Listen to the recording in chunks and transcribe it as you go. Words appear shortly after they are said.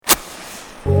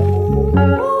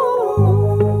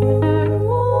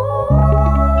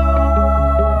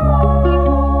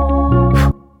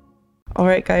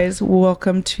right, guys,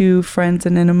 welcome to Friends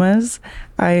and Enemas.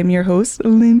 I am your host,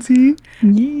 Lindsay.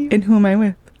 Yeah. And who am I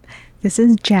with? This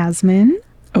is Jasmine.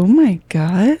 Oh my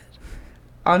god.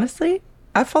 Honestly,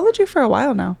 I've followed you for a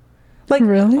while now. Like,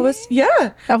 really? I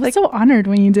was so honored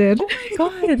when you did.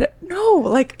 Oh my god. No,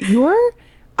 like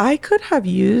I could have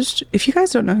used, if you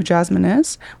guys don't know who Jasmine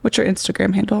is, what's your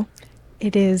Instagram handle?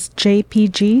 It is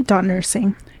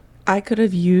jpg.nursing. I could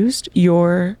have used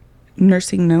your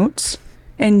nursing notes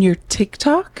and your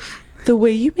TikTok. The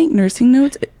way you make nursing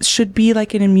notes should be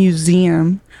like in a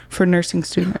museum for nursing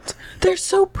students. They're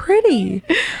so pretty.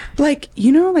 Like,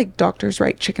 you know, like doctors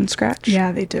write chicken scratch?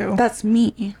 Yeah, they do. That's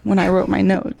me when I wrote my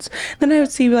notes. Then I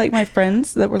would see like my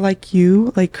friends that were like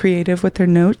you, like creative with their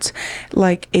notes,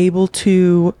 like able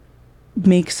to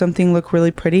make something look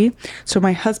really pretty. So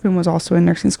my husband was also in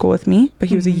nursing school with me, but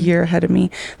he was a year ahead of me.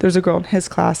 There was a girl in his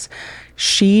class.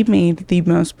 She made the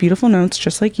most beautiful notes,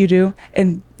 just like you do,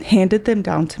 and handed them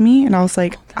down to me. And I was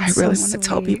like, I really want to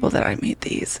tell people that I made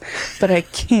these, but I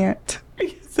can't.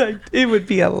 It would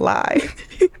be a lie.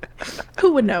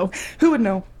 Who would know? Who would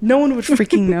know? No one would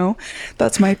freaking know.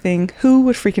 That's my thing. Who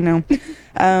would freaking know?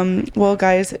 Well,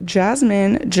 guys,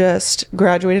 Jasmine just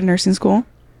graduated nursing school.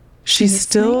 She's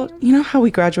still, you know how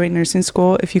we graduate nursing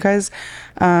school? If you guys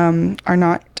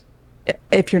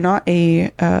if you're not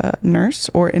a nurse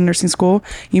or in nursing school,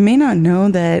 you may not know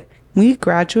that we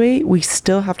graduate, we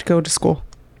still have to go to school.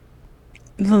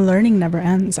 The learning never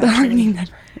ends, actually. The learning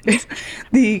never ends.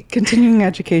 The continuing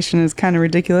education is kind of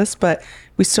ridiculous, but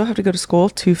we still have to go to school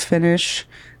to finish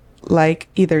like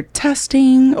either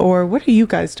testing or what are you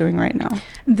guys doing right now?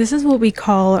 This is what we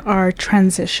call our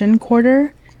transition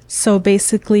quarter. So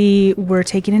basically, we're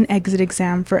taking an exit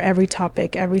exam for every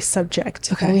topic, every subject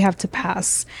that we have to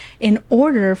pass in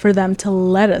order for them to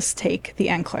let us take the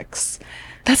NCLEX.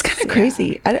 That's kind of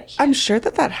crazy. I'm sure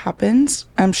that happens.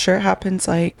 I'm sure it happens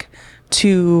like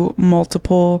to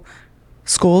multiple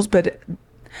schools, but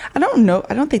I don't know.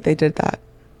 I don't think they did that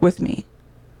with me.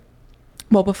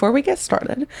 Well, before we get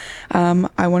started,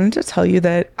 I wanted to tell you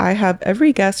that I have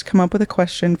every guest come up with a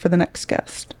question for the next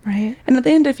guest. Right. And at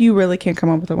the end, if you really can't come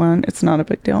up with one, it's not a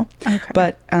big deal. Okay.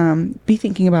 But be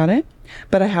thinking about it.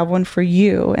 But I have one for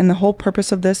you. And the whole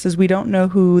purpose of this is we don't know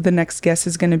who the next guest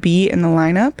is going to be in the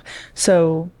lineup.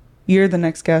 So you're the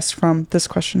next guest from this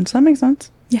question. Does that make sense?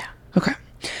 Yeah. Okay.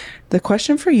 The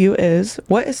question for you is,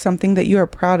 what is something that you are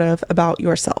proud of about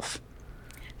yourself?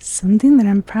 Something that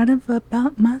I'm proud of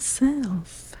about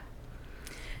myself.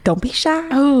 Don't be shy.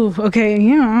 Oh, okay.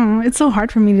 Yeah, it's so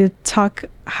hard for me to talk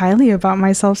highly about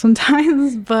myself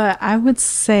sometimes, but I would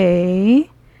say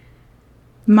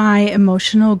my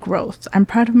emotional growth. I'm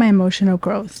proud of my emotional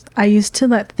growth. I used to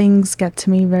let things get to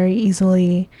me very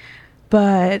easily,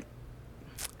 but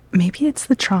maybe it's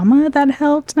the trauma that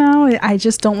helped now. I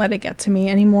just don't let it get to me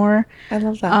anymore. I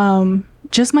love that.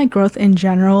 Just my growth in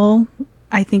general.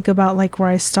 I think about like where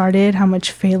I started, how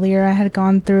much failure I had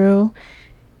gone through.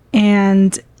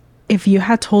 And if you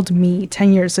had told me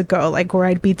 10 years ago, like where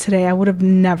I'd be today, I would have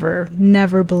never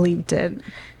believed it.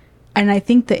 And I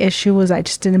think the issue was I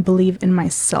just didn't believe in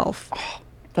myself. Oh,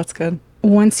 that's good.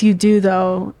 Once you do,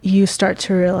 though, you start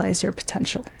to realize your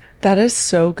potential. That is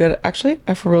so good. Actually,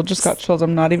 I for real just got chills.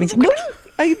 I'm not even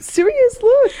I'm serious.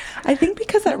 Look, I think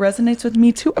because that resonates with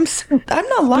me too. I'm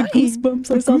not lying. The goosebumps.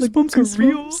 I saw the goosebumps. Are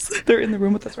real. They're in the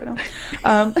room with us right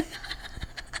now.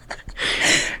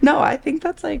 No, I think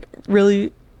that's like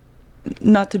really,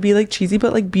 not to be like cheesy,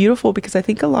 but like beautiful, because I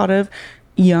think a lot of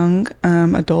young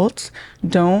adults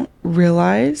don't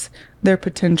realize their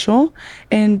potential.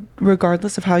 And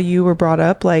regardless of how you were brought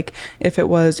up, like if it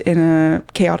was in a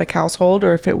chaotic household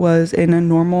or if it was in a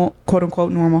normal, quote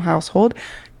unquote, normal household,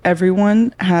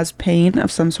 everyone has pain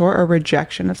of some sort or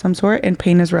rejection of some sort, and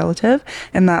pain is relative,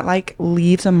 and that like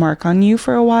leaves a mark on you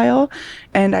for a while.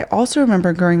 And I also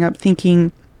remember growing up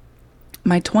thinking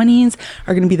my 20s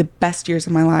are going to be the best years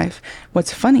of my life.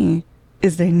 What's funny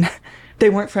is they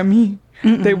weren't for me.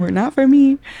 Mm-mm. They were not for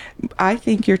me. I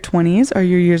think your 20s are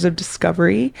your years of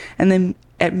discovery, and then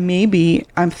maybe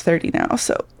I'm 30 now,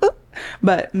 so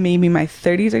but maybe my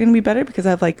 30s are going to be better because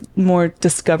I've like more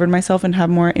discovered myself and have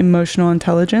more emotional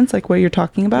intelligence, like what you're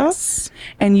talking about. Yes.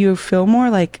 And you feel more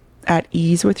like at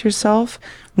ease with yourself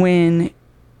when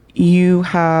you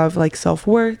have like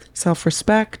self-worth,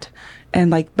 self-respect, and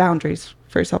like boundaries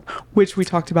for yourself, which we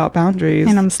talked about boundaries.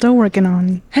 And I'm still working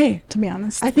on, hey, to be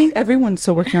honest. I think everyone's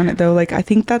still working on it though. Like I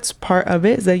think that's part of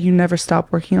it, is that you never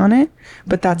stop working on it,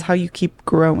 but that's how you keep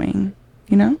growing,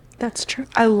 you know? That's true.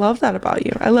 I love that about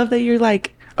you. I love that you're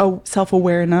like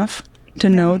self-aware enough to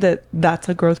know that that's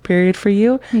a growth period for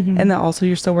you, and that also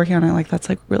you're still working on it. Like that's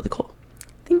like really cool.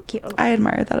 Thank you. I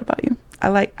admire that about you. I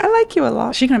like you a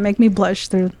lot. She's gonna make me blush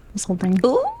through this whole thing.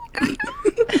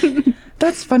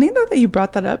 That's funny though that you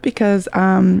brought that up because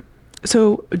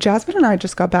so Jasmine and I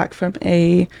just got back from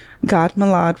a God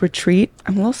Milad retreat.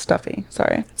 I'm a little stuffy.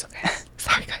 Sorry. It's okay.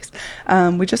 Sorry, guys.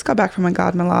 We just got back from a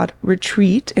God Milad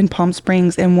retreat in Palm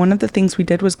Springs, and one of the things we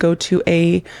did was go to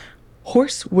a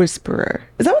horse whisperer.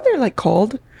 Is that what they're like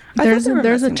called? There's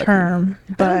a term,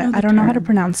 but I don't know how to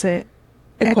pronounce it.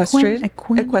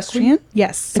 Equestrian?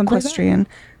 Yes. Equestrian.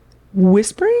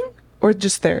 Whispering or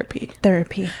just therapy?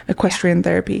 Therapy. Equestrian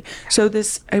therapy. So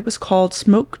it was called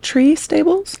Smoke Tree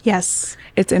Stables. Yes.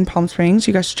 It's in Palm Springs.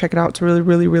 You guys should check it out. It's really,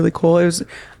 really, really cool.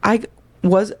 I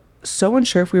was so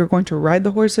unsure if we were going to ride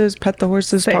the horses, pet the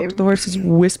horses, talk to the horses,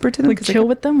 whisper to them. Like chill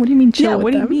with them? What do you mean chill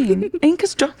with them? What do you mean? And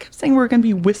because John kept saying we were going to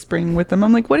be whispering with them.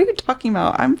 I'm like, what are you talking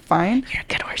about? I'm fine. You're a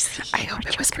good horse. I hope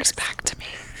it whispers back to me.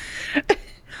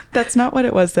 That's not what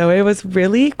it was, though. It was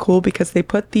really cool because they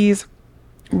put these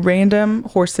random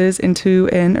horses into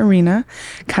an arena,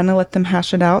 kind of let them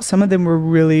hash it out. Some of them were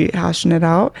really hashing it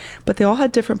out, but they all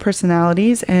had different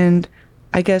personalities and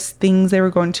I guess things they were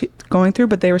going through,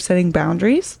 but they were setting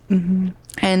boundaries. Mm-hmm.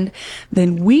 And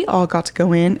then we all got to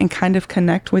go in and kind of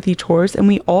connect with each horse, and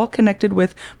we all connected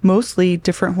with mostly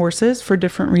different horses for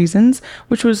different reasons,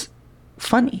 which was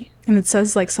funny. And it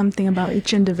says like something about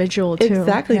each individual too.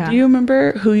 Exactly. Yeah. Do you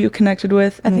remember who you connected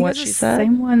with and what she said?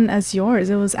 Same one as yours.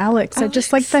 It was Alex. I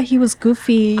just like that he was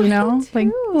goofy, you know? Like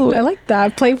I like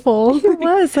that. Playful. He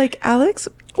was like Alex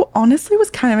honestly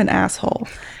was kind of an asshole.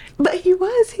 But he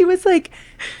was like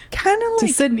kind of like to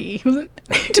Sydney. He was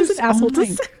just an asshole to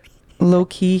Sydney. Low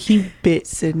key, he bit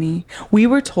Sydney. We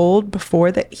were told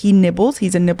before that he nibbles.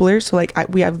 He's a nibbler. So like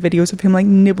we have videos of him like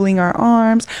nibbling our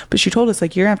arms. But she told us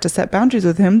like you're gonna have to set boundaries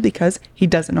with him because he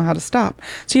doesn't know how to stop.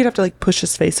 So you'd have to like push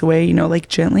his face away, you know, like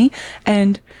gently.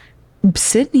 And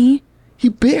Sydney, he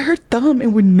bit her thumb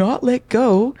and would not let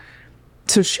go.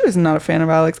 So she was not a fan of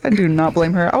Alex. I do not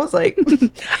blame her. I was like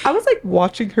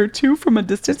watching her too from a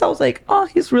distance. I was like, oh,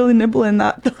 he's really nibbling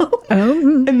that thumb.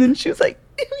 Oh. And then she was like,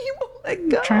 he won't let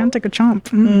go. Try and take a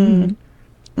chomp.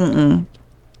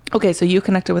 Okay, so you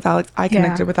connected with Alex. I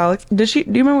connected with Alex. Do you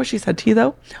remember what she said to you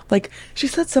though? Like she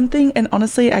said something, and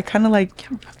honestly, I kind of like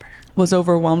was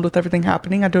overwhelmed with everything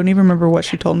happening. I don't even remember what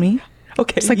she told me.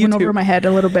 Okay, it's like went over my head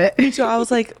a little bit. So I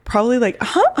was like, probably like,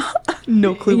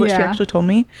 no clue what she actually told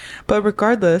me. But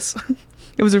regardless,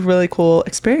 it was a really cool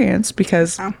experience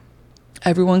because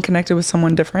everyone connected with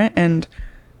someone different and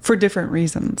for different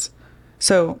reasons.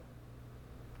 So,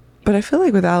 but I feel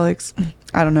like with Alex,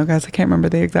 I don't know, guys, I can't remember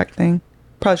the exact thing.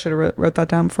 Probably should have wrote that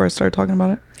down before I started talking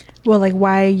about it. Well, like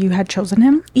why you had chosen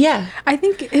him? Yeah. I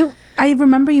think I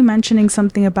remember you mentioning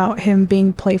something about him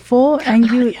being playful and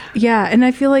you, and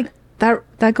I feel like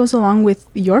that goes along with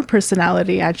your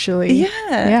personality, actually.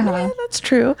 Yeah, that's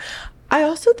true. I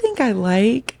also think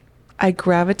I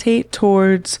gravitate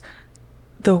towards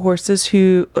the horses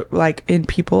who, like, in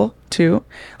people, too.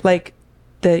 Like,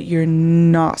 that you're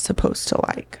not supposed to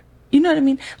like. You know what I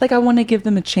mean? Like, I want to give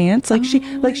them a chance. Like,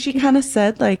 she kind of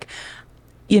said, like,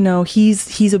 you know,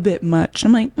 he's a bit much.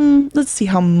 I'm like, let's see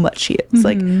how much he is.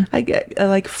 Mm-hmm. Like, I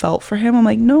like felt for him. I'm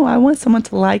like, no, I want someone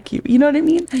to like you. You know what I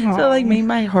mean? Aww. So like made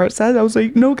my heart sad. I was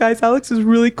like, no, guys, Alex is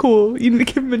really cool. You need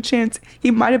to give him a chance.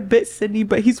 He might have bit Sydney,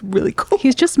 but he's really cool.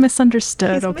 He's just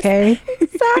misunderstood, okay?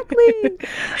 Exactly.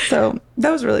 So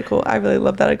that was really cool. I really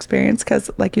love that experience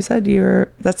because, like you said,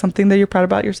 that's something that you're proud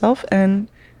about yourself, and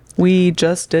we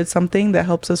just did something that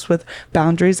helps us with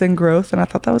boundaries and growth, and I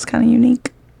thought that was kind of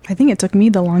unique. I think it took me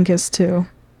the longest to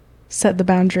set the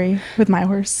boundary with my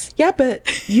horse. Yeah,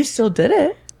 but you still did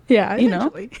it. Yeah,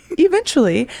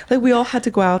 Eventually. Like, we all had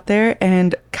to go out there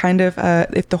and kind of,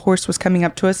 if the horse was coming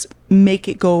up to us, make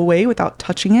it go away without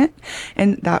touching it.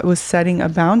 And that was setting a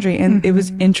boundary. And it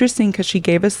was interesting because she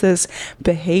gave us this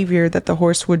behavior that the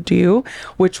horse would do,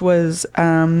 which was,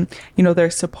 they're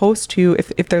supposed to,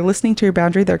 if they're listening to your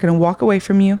boundary, they're going to walk away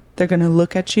from you. They're going to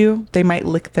look at you. They might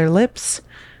lick their lips.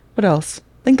 What else?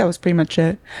 I think that was pretty much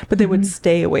it. But they would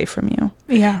stay away from you.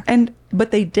 Yeah.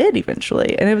 But they did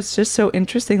eventually. And it was just so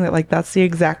interesting that, like, that's the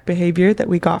exact behavior that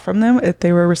we got from them if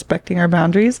they were respecting our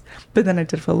boundaries. But then I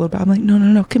did feel a little bad. I'm like,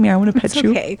 no, come here. I want to pet you.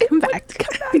 Okay, come back.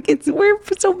 We're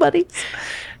so buddies.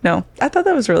 No, I thought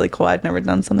that was really cool. I'd never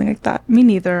done something like that. Me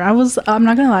neither. I'm not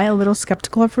going to lie, a little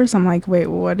skeptical at first. I'm like, wait,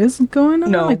 what is going on?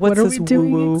 No, like, what are we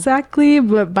doing woo-woo? Exactly?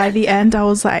 But by the end, I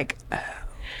was like...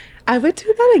 I would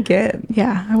do that again.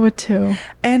 Yeah, I would too.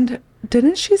 And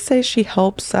didn't she say she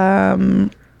helps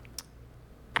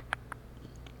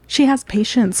she has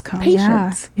patients come.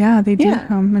 Yeah, they do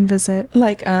come and visit.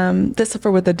 Like they suffer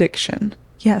with addiction.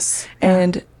 Yes.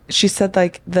 And she said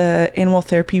like the animal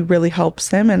therapy really helps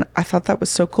them, and I thought that was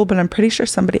so cool. But I'm pretty sure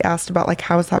somebody asked about like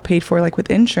how is that paid for, like with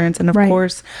insurance, and of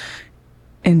course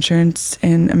insurance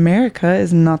in America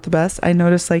is not the best. I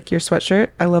noticed like your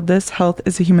sweatshirt, I love this, health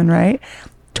is a human right.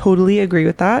 Totally agree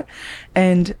with that.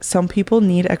 And some people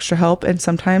need extra help, and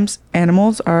sometimes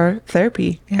animals are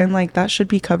therapy, and like that should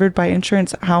be covered by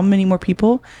insurance. How many more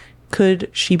people could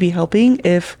she be helping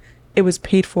if it was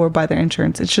paid for by their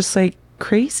insurance? It's just like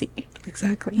crazy.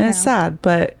 Exactly. And it's sad,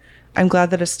 but I'm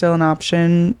glad that it's still an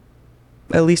option,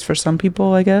 at least for some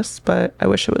people, I guess. But I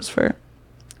wish it was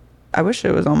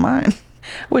on mine.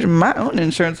 I wish my own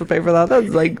insurance would pay for that. That's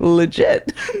like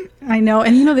legit. I know.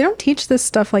 And they don't teach this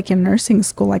stuff like in nursing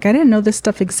school. Like I didn't know this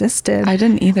stuff existed. I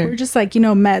didn't either. We're just like,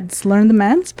 meds, learn the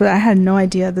meds, but I had no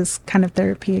idea this kind of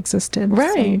therapy existed.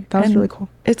 Right. So that was really cool.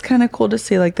 It's kind of cool to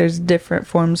see like there's different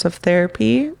forms of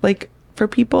therapy like for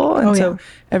people. And so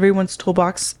everyone's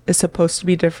toolbox is supposed to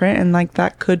be different, and like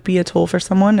that could be a tool for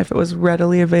someone if it was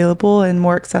readily available and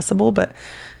more accessible, but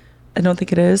I don't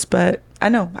think it is. But I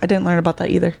know I didn't learn about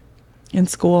that either in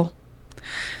school.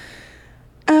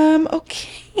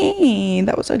 Okay,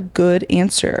 that was a good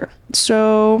answer.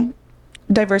 So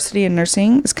diversity in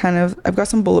nursing is kind of, I've got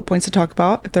some bullet points to talk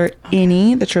about. If there are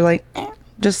any that you're like,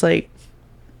 just like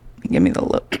give me the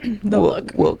look,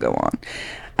 we'll go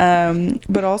on.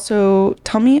 But also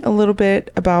tell me a little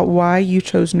bit about why you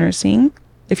chose nursing,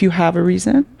 if you have a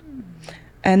reason,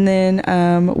 and then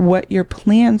what your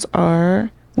plans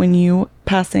are when you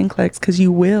pass the NCLEX, because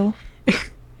you will.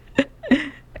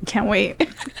 Can't wait.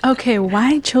 Okay,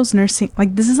 why I chose nursing?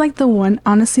 Like this is like the one,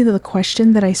 honestly, the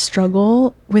question that I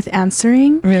struggle with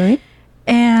answering. Really?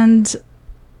 And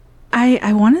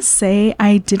I want to say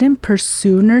I didn't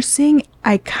pursue nursing.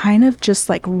 I kind of just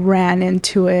like ran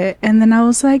into it, and then I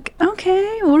was like,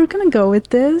 okay, we're gonna go with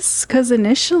this. Because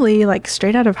initially, like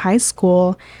straight out of high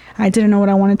school, I didn't know what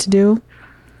I wanted to do.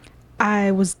 I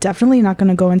was definitely not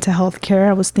gonna go into healthcare.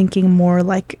 I was thinking more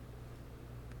like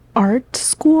art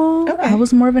school. Okay. I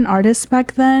was more of an artist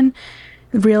back then.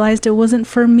 Realized it wasn't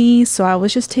for me, so I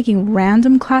was just taking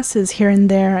random classes here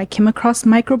and there. I came across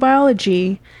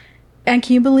microbiology, and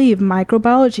can you believe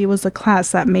microbiology was a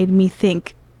class that made me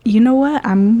think, you know what,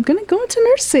 I'm gonna go into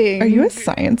nursing. Are you a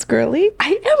science girly? I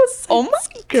am a science Oh my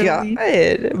girly.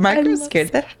 god, micro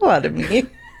scared the hell out of me.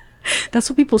 That's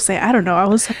what people say. I don't know, I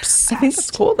was obsessed. I think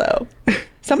that's cool though.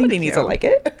 Somebody needs to like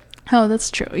it. Oh,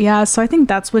 that's true. Yeah, so I think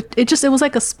that's what it was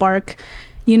like a spark,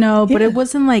 but it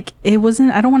wasn't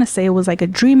I don't want to say it was like a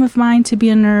dream of mine to be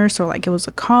a nurse, or like it was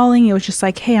a calling. It was just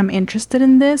like, hey, I'm interested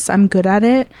in this, I'm good at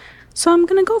it, so I'm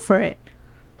gonna go for it.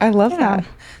 I love that.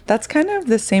 That's kind of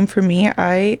the same for me.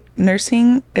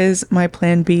 Nursing is my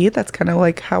plan B. That's kind of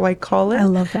like how I call it. I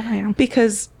love that. Yeah.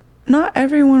 Because not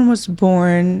everyone was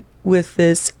born with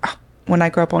this, when I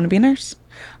grow up I want to be a nurse.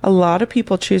 A lot of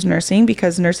people choose nursing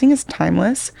because nursing is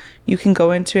timeless. You can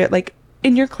go into it. Like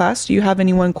in your class, do you have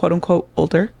anyone quote unquote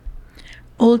older?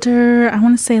 Older, I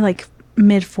want to say like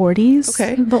mid 40s.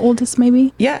 Okay. The oldest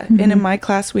maybe. Yeah. And in my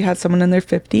class, we had someone in their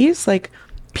 50s. Like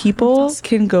people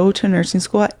can go to nursing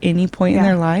school at any point in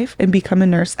their life and become a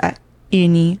nurse at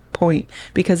any point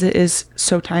because it is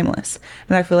so timeless.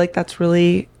 And I feel like that's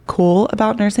really cool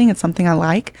about nursing. It's something I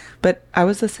like, but I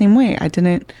was the same way. I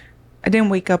didn't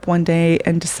wake up one day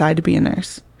and decide to be a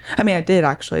nurse. I mean, I did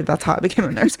actually. That's how I became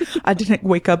a nurse. I didn't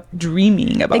wake up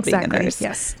dreaming about being a nurse.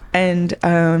 Yes. And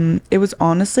it was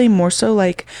honestly more so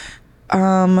like,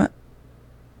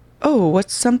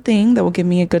 what's something that will give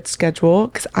me a good schedule?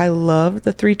 Because I love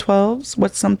the 312s.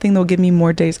 What's something that will give me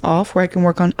more days off where I can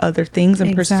work on other things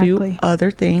and pursue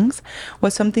other things?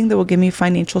 What's something that will give me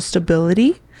financial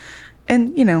stability?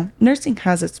 And, nursing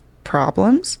has its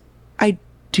problems. I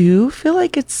do feel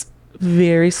like it's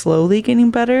very slowly getting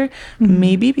better,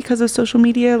 maybe because of social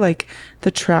media, like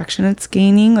the traction it's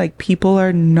gaining. Like people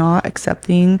are not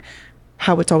accepting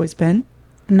how it's always been,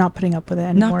 not putting up with it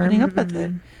anymore.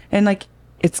 And like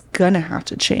it's gonna have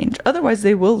to change, otherwise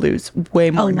they will lose way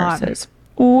more nurses.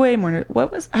 Way more.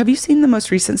 Have you seen the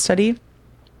most recent study?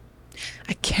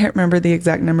 I can't remember the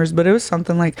exact numbers, but it was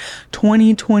something like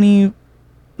 2020,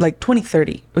 like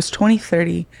 2030. It was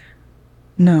 2030.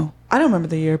 No, I don't remember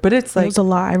the year, but it's like, it was a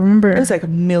lot. I remember it was like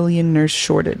 1 million nurse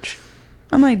shortage.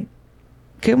 I'm like,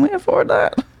 can we afford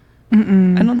that? I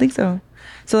don't think so.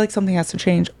 So like something has to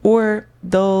change, or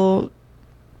they'll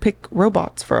pick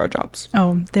robots for our jobs.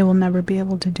 Oh, they will never be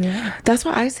able to do it. That's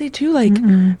what I say too. Like,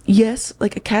 yes,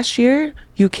 like a cashier,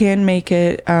 you can make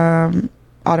it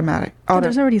automatic.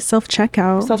 There's already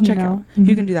self-checkout.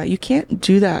 You can do that. You can't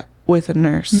do that with a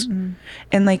nurse.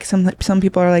 And like some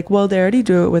people are like, well, they already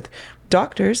do it with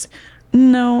doctors.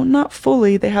 No, not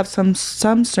fully. They have some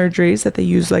surgeries that they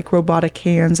use like robotic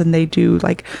hands and they do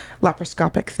like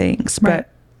laparoscopic things, Right. but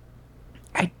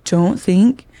I don't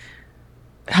think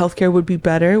healthcare would be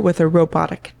better with a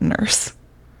robotic nurse.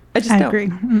 I just I don't. agree.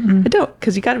 Mm-mm. I don't,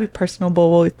 because you got to be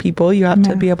personable with people. You have to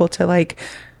Yeah. be able to like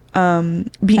be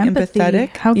Empathy.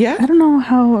 empathetic. How, Yeah, I don't know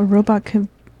how a robot could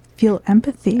feel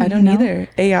empathy. I don't either.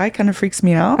 AI kind of freaks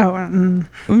me out. Oh,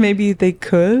 Maybe they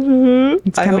could.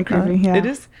 it's I kind of hope not. creepy. Yeah. It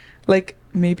is like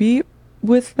maybe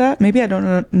with that. Maybe I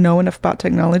don't know enough about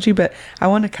technology, but I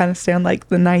want to kind of stay on like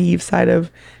the naive side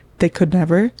of they could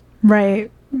never.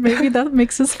 Right. Maybe that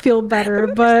makes us feel better,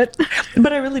 but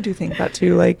But I really do think that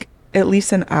too. Like at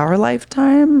least in our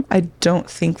lifetime, I don't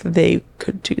think they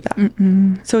could do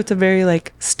that. So it's a very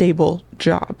like stable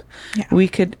job. Yeah. We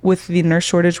could, with the nurse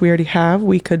shortage we already have,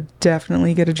 we could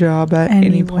definitely get a job at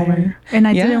any point. anywhere. And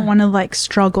I Yeah. didn't want to like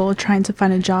struggle trying to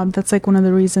find a job. That's like one of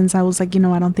the reasons I was like, I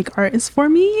don't think art is for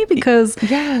me because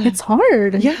Yeah. it's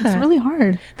hard. Yeah. It's really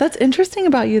hard. That's interesting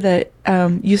about you that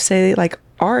you say like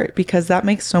art, because that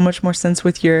makes so much more sense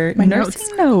with your My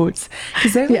nursing notes.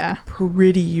 Because they're like Yeah.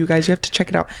 pretty, you guys. You have to check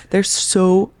it out. They're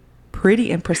so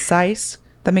pretty and precise.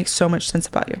 That makes so much sense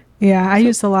about you. Yeah, I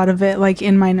used a lot of it like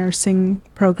in my nursing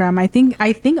program. I think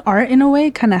art in a way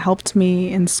kind of helped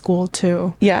me in school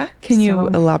too. Yeah. Can you So-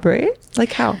 elaborate?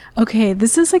 Like how? Okay,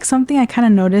 this is like something I kind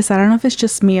of noticed. I don't know if it's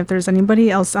just me, if there's anybody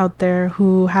else out there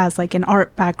who has like an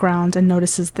art background and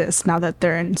notices this now that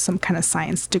they're in some kind of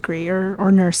science degree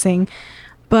or nursing.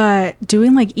 But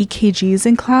doing like EKGs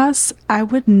in class, I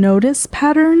would notice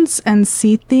patterns and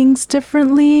see things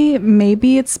differently.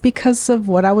 Maybe it's because of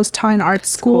what I was taught in art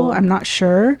school. cool. I'm not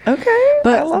sure. Okay. I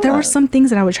But love there were that. some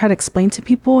things that I would try to explain to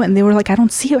people, and they were like, I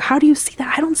don't see it. How do you see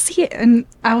that? I don't see it. And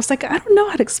I was like, I don't know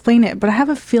how to explain it, but I have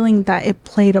a feeling that it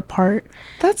played a part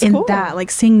That's in cool. that,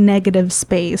 like seeing negative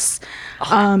space,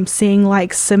 seeing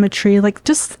like symmetry, like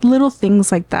just little things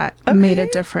like that made a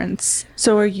Okay. difference.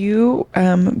 So are you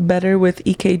better with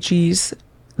EKGs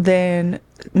than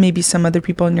maybe some other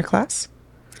people in your class?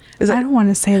 Is I that don't want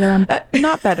to say that I'm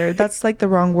not better? That's like the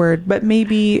wrong word, but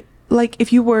maybe like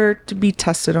if you were to be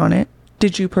tested on it,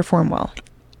 did you perform well?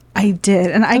 I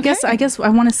did. And I guess I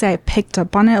want to say I picked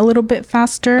up on it a little bit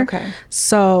faster. Okay.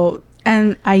 So,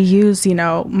 and I use,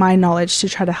 my knowledge to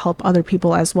try to help other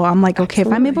people as well. I'm like, okay, if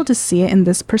I'm Absolutely. able to see it in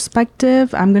this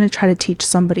perspective, I'm going to try to teach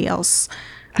somebody else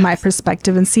my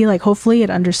perspective and see like hopefully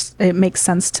it makes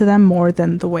sense to them more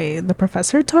than the way the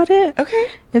professor taught it. Okay.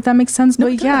 If that makes sense. No,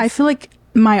 But it yeah, I does. feel like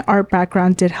my art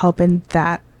background did help in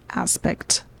that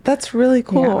aspect. That's really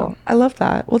cool. Yeah. I love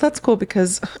that. Well, that's cool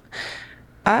because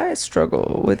I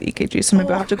struggle with EKG. So maybe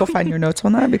I'll have to go find your notes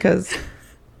on that because,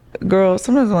 girl,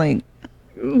 sometimes I'm like,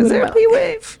 is there a P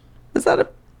wave? Is that a...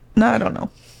 No, I don't know.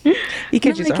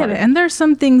 EKGs I are get hard. it. And there's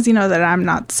some things, that I'm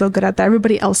not so good at that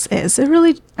everybody else is.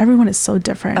 Everyone is so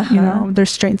different, their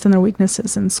strengths and their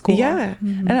weaknesses in school. Yeah.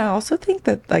 And I also think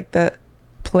that like that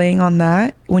playing on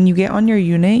that, when you get on your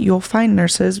unit, you'll find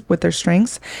nurses with their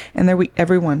strengths and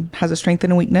everyone has a strength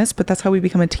and a weakness, but that's how we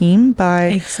become a team by,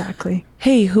 Exactly.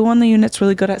 hey, who on the unit's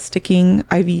really good at sticking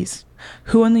IVs?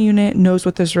 Who on the unit knows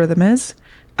what this rhythm is?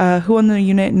 Who on the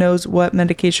unit knows what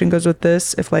medication goes with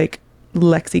this? If like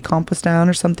Lexicomp was down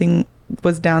or something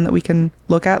was down that we can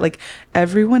look at, like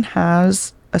everyone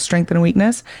has a strength and a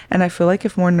weakness. And I feel like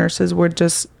if more nurses would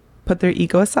just put their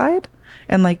ego aside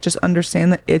and like just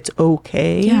understand that it's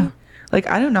okay. Yeah. Like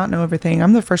I do not know everything.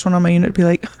 I'm the first one on my unit to be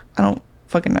like, I don't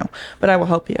fucking know, but I will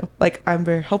help you. Like I'm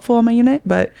very helpful on my unit,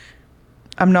 but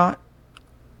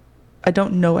I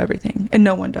don't know everything and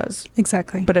no one does.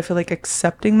 Exactly. But I feel like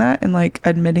accepting that and like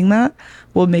admitting that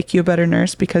will make you a better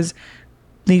nurse because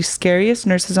the scariest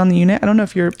nurses on the unit, I don't know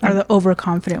if you're are the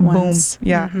overconfident ones. boom.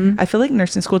 Yeah. I feel like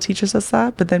nursing school teaches us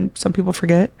that, but then some people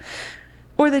forget.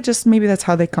 Or they just, maybe that's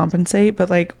how they compensate. But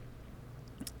like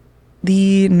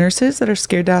the nurses that are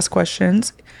scared to ask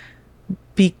questions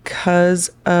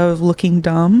because of looking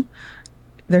dumb,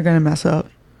 they're going to mess up.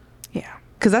 Yeah.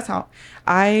 Because that's how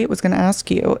I was going to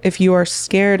ask you if you are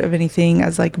scared of anything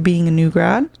as like being a new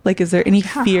grad. Like, is there any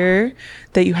fear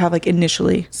that you have like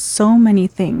initially? So many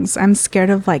things. I'm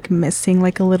scared of like missing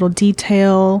like a little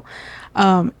detail,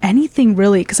 anything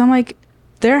really. Because I'm like,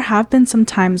 there have been some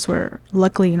times where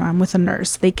luckily, I'm with a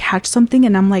nurse. They catch something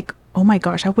and I'm like, oh my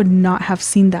gosh, I would not have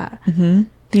seen that.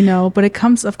 But it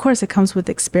comes with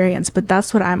experience, but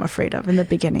that's what I'm afraid of in the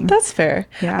beginning. That's fair.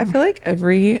 Yeah. I feel like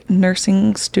every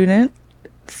nursing student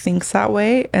thinks that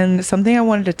way. And something I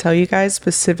wanted to tell you guys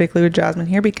specifically with Jasmine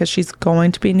here, because she's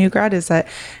going to be a new grad, is that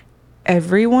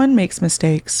everyone makes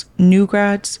mistakes. New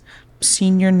grads,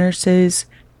 senior nurses,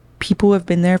 people who have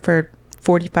been there for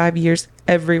 45 years.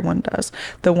 Everyone does.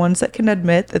 The ones that can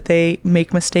admit that they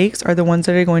make mistakes are the ones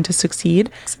that are going to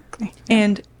succeed. Exactly.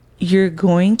 And you're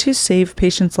going to save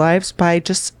patients' lives by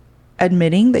just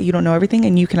admitting that you don't know everything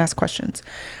and you can ask questions.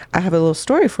 I have a little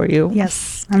story for you.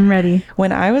 Yes, I'm ready.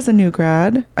 When I was a new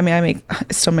grad, I mean, I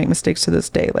still make mistakes to this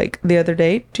day. Like the other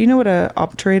day, do you know what a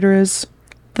obturator is?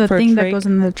 The thing that goes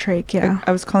in the trach, yeah.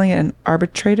 I was calling it an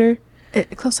arbitrator.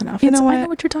 Close enough. You know what? I know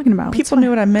what you're talking about. People knew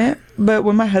what I meant, but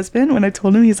when I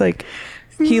told him, he's like,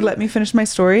 he let me finish my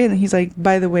story, and he's like,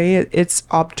 by the way, it's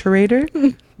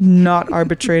obturator, not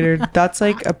arbitrator. That's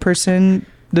like a person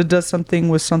that does something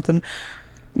with something.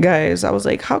 Guys, I was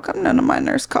like, how come none of my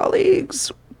nurse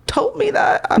colleagues told me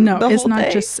that?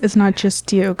 It's not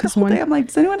just you. Because one day I'm like,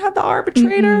 does anyone have the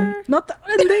arbitrator? Not that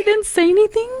they didn't say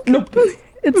anything. Nope.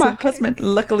 It's my okay. husband.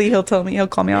 Luckily, he'll call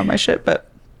me on my shit, but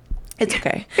it's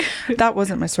okay. That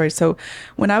wasn't my story. So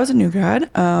when I was a new grad,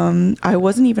 I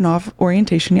wasn't even off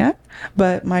orientation yet,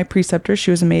 but my preceptor, she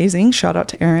was amazing. Shout out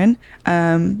to Erin.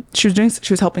 She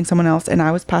was helping someone else, and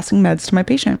I was passing meds to my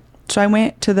patient. So I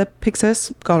went to the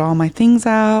Pyxis, got all my things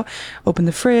out, opened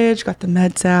the fridge, got the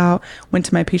meds out, went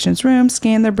to my patient's room,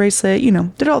 scanned their bracelet,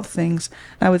 did all the things.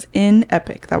 I was in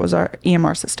Epic. That was our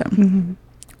EMR system. Mm-hmm.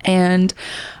 And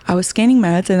I was scanning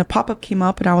meds, and a pop-up came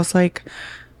up, and I was like,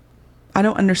 I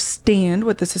don't understand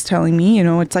what this is telling me.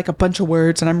 It's like a bunch of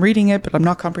words, and I'm reading it, but I'm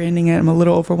not comprehending it. I'm a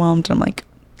little overwhelmed. I'm like,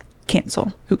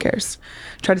 cancel. Who cares?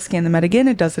 Try to scan the med again.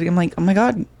 It does it. I'm like, oh my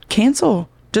God, cancel.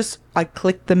 I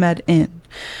clicked the med in.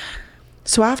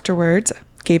 So afterwards,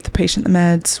 gave the patient the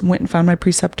meds, went and found my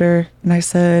preceptor, and I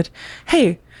said,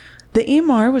 hey, the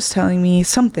EMR was telling me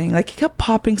something. Like, he kept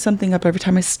popping something up every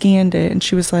time I scanned it. And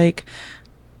she was like,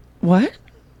 what?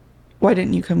 Why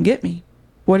didn't you come get me?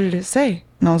 What did it say?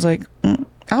 And I was like, I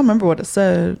don't remember what it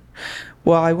said.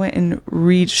 Well, I went and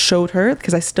showed her,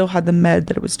 because I still had the med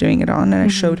that it was doing it on, and I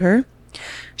showed her.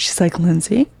 She's like,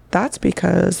 Lindsay, that's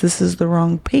because this is the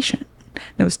wrong patient.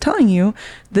 And it was telling you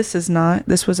this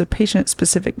was a patient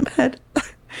specific med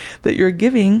that you're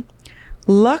giving.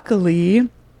 Luckily,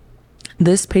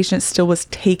 this patient still was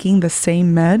taking the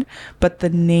same med, but the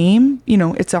name,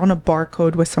 it's on a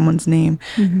barcode with someone's name.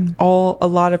 Mm-hmm. A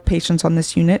lot of patients on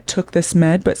this unit took this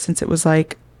med, but since it was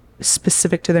like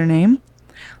specific to their name,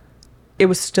 it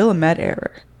was still a med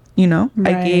error.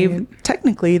 Right. I gave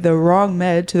technically the wrong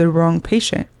med to the wrong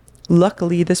patient.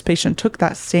 Luckily, this patient took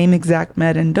that same exact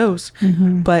med and dose,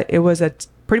 but it was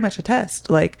pretty much a test.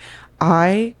 Like,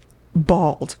 I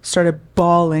started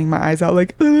bawling my eyes out,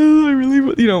 like, oh, I really,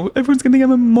 everyone's gonna think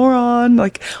I'm a moron,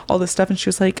 like all this stuff. And she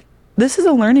was like, this is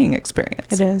a learning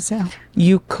experience. It is, yeah.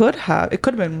 It could have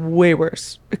been way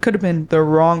worse. It could have been the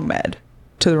wrong med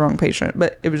to the wrong patient,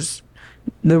 but it was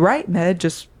the right med,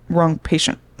 just wrong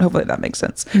patient. Hopefully that makes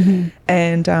sense. Mm-hmm.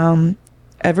 And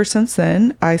ever since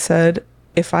then, I said,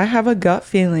 if I have a gut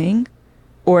feeling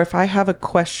or if I have a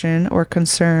question or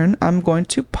concern, I'm going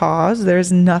to pause.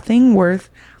 There's no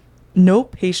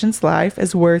patient's life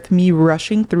is worth me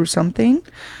rushing through something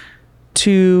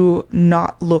to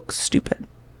not look stupid.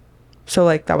 So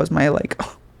like, that was my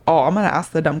I'm going to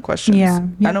ask the dumb questions. Yeah,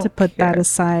 you have to put that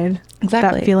aside.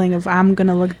 Exactly. That feeling of I'm going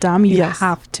to look dumb, you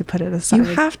have to put it aside. You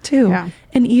have to. Yeah.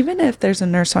 And even if there's a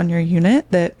nurse on your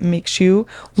unit that makes you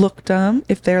look dumb,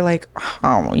 if they're like,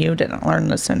 oh, you didn't learn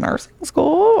this in nursing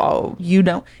school, oh, you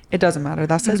don't, it doesn't matter.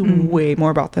 That says way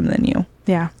more about them than you.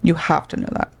 Yeah. You have to know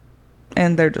that.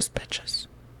 And they're just bitches.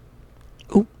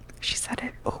 Oh, she said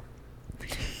it. Oh.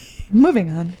 Moving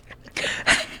on.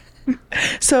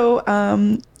 So,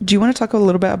 do you want to talk a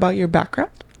little bit about your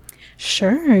background?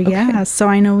 Sure, yeah. So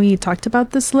I know we talked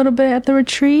about this a little bit at the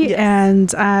retreat,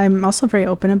 and I'm also very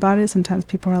open about it. Sometimes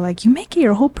people are like, you make it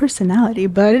your whole personality,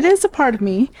 but it is a part of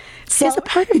me. So, it's a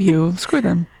part of you. Screw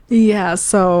them. Yeah,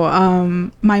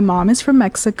 so my mom is from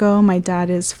Mexico. My dad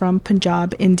is from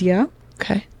Punjab, India.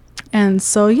 Okay. And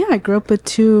so, yeah, I grew up with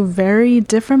two very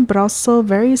different but also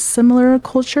very similar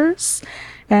cultures.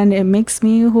 And it makes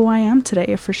me who I am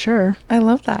today, for sure. I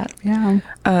love that. Yeah.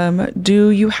 Do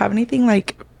you have anything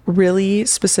like really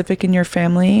specific in your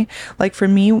family? Like for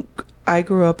me, I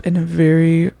grew up in a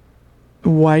very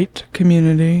white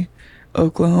community.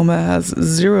 Oklahoma has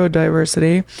zero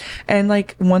diversity. And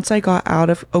like once I got out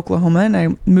of Oklahoma and I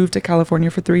moved to California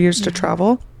for 3 years to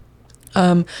travel,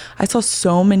 I saw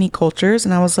so many cultures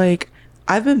and I was like,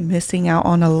 I've been missing out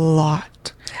on a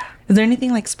lot. Is there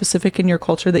anything like specific in your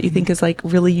culture that you think is like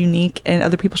really unique and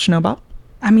other people should know about?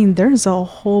 I mean, there's a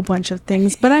whole bunch of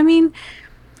things, but I mean,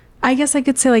 I guess I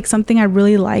could say like something I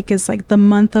really like is like the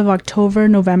month of October,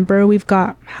 November, we've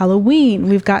got Halloween,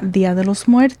 we've got Dia de los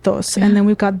Muertos, and then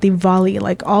we've got Diwali,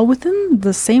 like all within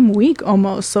the same week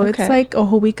almost. So it's like a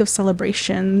whole week of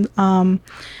celebration.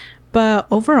 But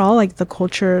overall, like the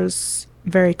culture is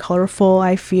very colorful.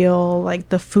 I feel like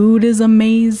the food is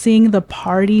amazing, the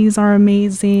parties are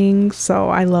amazing. So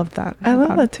I love that. I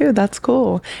love that too. That's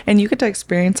cool. And you get to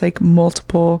experience like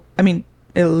multiple, I mean,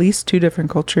 at least two different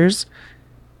cultures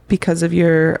because of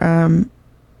your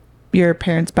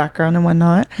parents' background and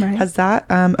whatnot. Right. Has that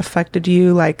affected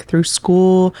you like through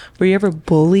school? Were you ever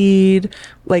bullied?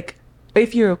 Like,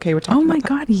 if you're okay with talking Oh my about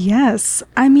God, yes.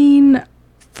 I mean,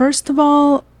 first of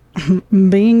all,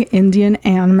 being Indian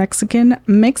and Mexican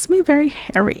makes me very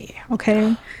hairy,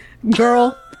 okay?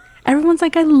 Girl, everyone's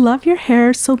like, I love your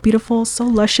hair, so beautiful, so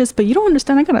luscious, but you don't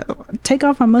understand, I gotta take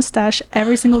off my mustache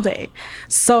every single day.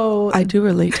 So I do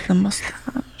relate to the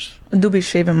mustache. I do be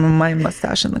shaving my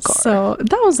mustache in the car. So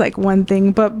that was like one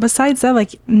thing. But besides that,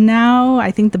 like now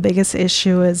I think the biggest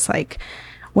issue is like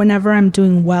whenever I'm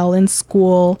doing well in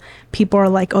school, people are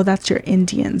like, oh, that's your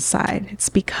Indian side. It's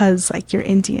because like you're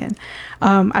Indian.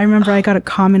 I remember I got a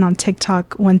comment on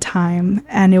TikTok one time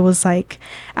and it was like,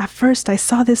 at first I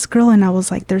saw this girl and I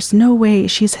was like, there's no way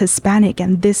she's Hispanic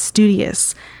and this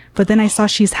studious. But then I saw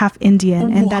she's half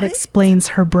Indian and that explains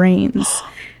her brains.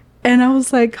 And I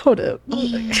was like, hold up.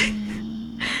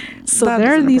 So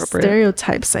there are these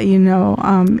stereotypes that, you know,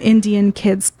 Indian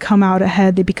kids come out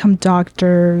ahead. They become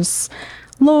doctors,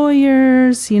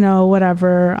 lawyers, you know,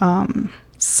 whatever.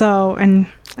 So, and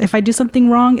if I do something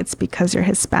wrong, it's because you're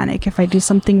Hispanic. If I do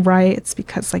something right, it's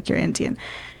because like you're Indian.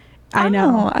 I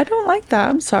know. I don't like that.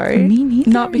 I'm sorry. Me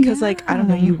neither. Not because like, I don't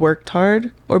know, you worked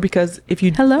hard or because if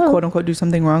you quote unquote do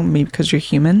something wrong, maybe because you're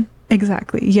human.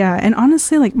 Exactly. Yeah. And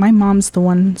honestly, like my mom is the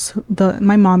one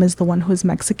who's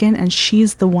Mexican and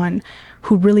she's the one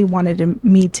who really wanted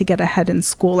me to get ahead in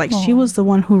school. Like she was the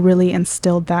one who really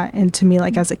instilled that into me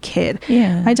like as a kid.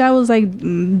 Yeah. My dad was like,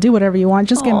 do whatever you want,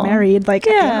 just get married like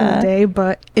at the end of the day.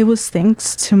 But it was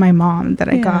thanks to my mom that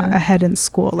I got ahead in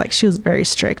school. Like she was very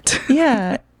strict.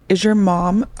 Yeah. Is your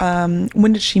mom,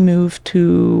 when did she move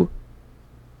to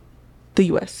the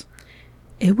US?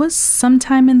 It was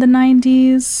sometime in the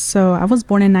 90s. So I was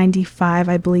born in 95.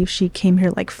 I believe she came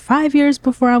here like 5 years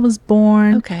before I was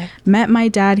born. Okay. Met my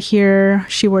dad here.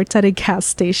 She worked at a gas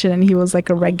station and he was like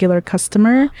a regular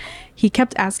customer. He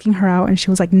kept asking her out and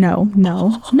she was like, no,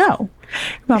 no, no.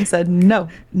 Mom said, no,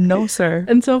 no, sir.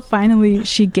 And so finally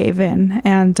she gave in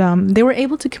and they were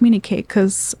able to communicate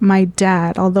because my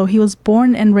dad, although he was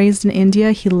born and raised in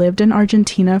India, he lived in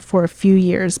Argentina for a few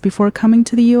years before coming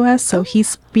to the US. So he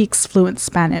speaks fluent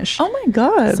Spanish. Oh my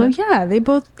God. So yeah, they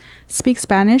both speak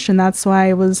Spanish and that's why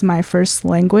it was my first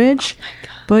language. Oh my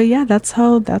God. But yeah, that's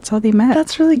how they met.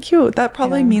 That's really cute. That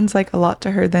probably means like a lot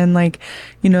to her then, like,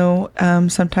 you know,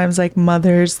 sometimes like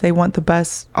mothers, they want the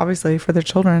best obviously for their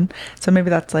children. So maybe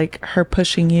that's like her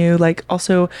pushing you, like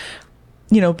also,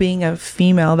 you know, being a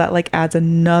female that like adds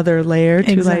another layer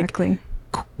to like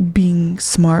being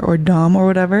smart or dumb or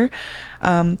whatever.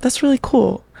 That's really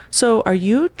cool. So are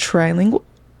you trilingual?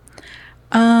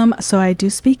 So I do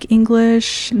speak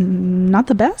English, not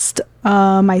the best.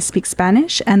 I speak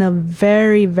Spanish and a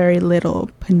very, very little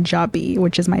Punjabi,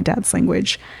 which is my dad's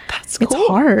language. That's cool. It's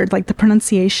hard, like the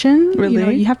pronunciation. Really? You know,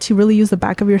 you have to really use the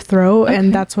back of your throat,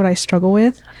 and that's what I struggle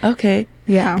with. Okay.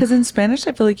 Yeah. Because in Spanish,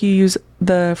 I feel like you use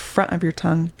the front of your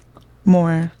tongue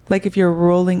more. Like if you're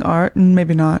rolling R,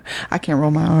 maybe not. I can't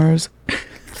roll my R's.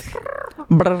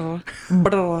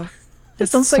 It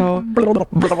sounds so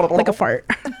like a fart.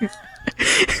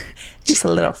 Just a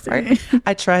little fart.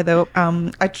 I try though.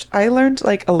 I learned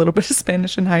like a little bit of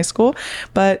Spanish in high school,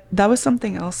 but that was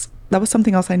something else.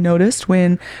 I noticed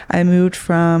when I moved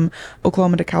from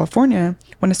Oklahoma to California.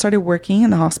 When I started working in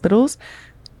the hospitals,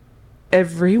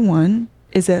 everyone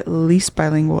is at least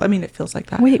bilingual. I mean, it feels like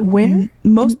that. Wait, where?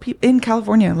 Most people in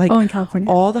California, like in California,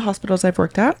 all the hospitals I've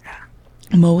worked at,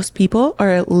 most people are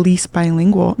at least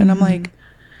bilingual, and I'm like,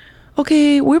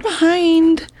 okay, we're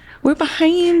behind. We're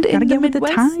behind in the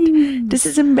Midwest. This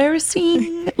is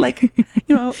embarrassing. Like,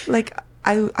 you know, like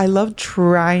I love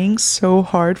trying so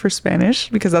hard for Spanish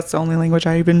because that's the only language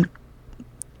I even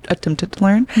attempted to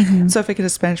learn. So if I get a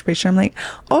Spanish patient, I'm like,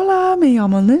 hola, me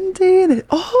llamo Lindsay.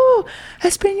 Oh,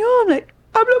 español. I'm like,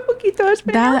 hablo poquito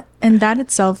español. That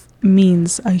itself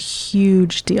means a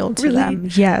huge deal to them.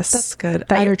 Yes. That's good.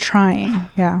 That you're trying.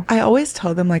 Yeah. I always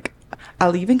tell them like,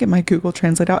 I'll even get my Google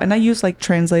Translate out, and I use like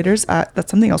translators at,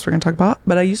 that's something else we're gonna talk about,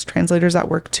 but I use translators at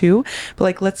work too. But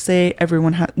like, let's say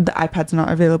everyone had, the iPad's not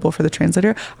available for the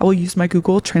translator, I will use my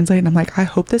Google Translate, and I'm like, I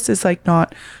hope this is like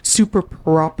not super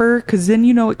proper, because then,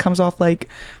 you know, it comes off like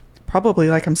probably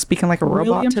like I'm speaking like a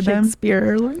robot to them.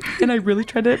 And I really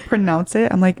try to pronounce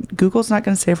it. I'm like, Google's not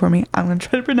gonna say it for me, I'm gonna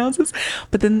try to pronounce this.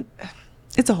 But then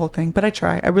it's a whole thing, but I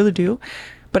try, I really do.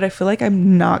 But I feel like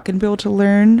I'm not gonna be able to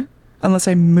learn unless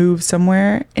I move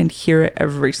somewhere and hear it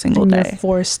every single day. You're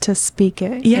forced to speak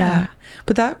it. Yeah.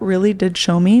 But that really did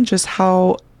show me just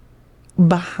how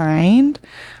behind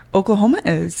Oklahoma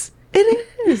is. It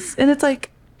is. And it's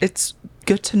like, it's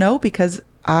good to know, because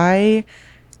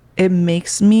it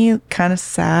makes me kind of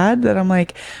sad that I'm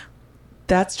like,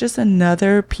 that's just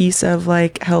another piece of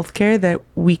like healthcare that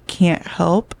we can't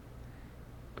help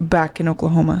back in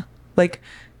Oklahoma. Like,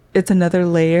 it's another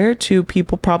layer to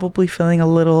people probably feeling a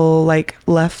little like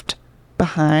left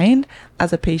behind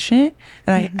as a patient.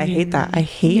 And I hate that. I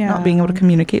hate not being able to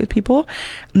communicate with people.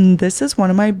 And this is one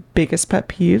of my biggest pet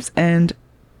peeves. And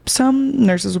some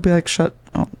nurses will be like, shut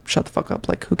the fuck up.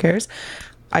 Like, who cares?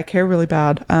 I care really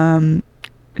bad.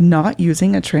 Not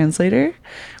using a translator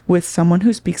with someone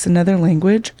who speaks another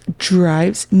language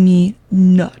drives me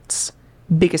nuts.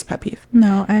 Biggest pet peeve.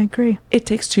 No, I agree. It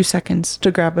takes 2 seconds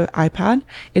to grab an iPad.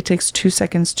 It takes 2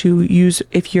 seconds to use,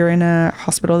 if you're in a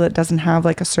hospital that doesn't have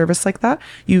like a service like that,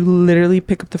 you literally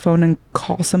pick up the phone and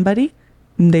call somebody,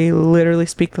 and they literally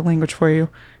speak the language for you.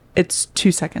 It's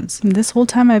 2 seconds. This whole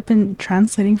time I've been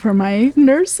translating for my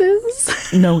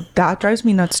nurses. No, that drives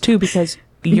me nuts too, because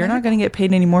you're not going to get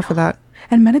paid anymore for that.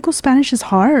 And medical Spanish is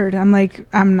hard. I'm like,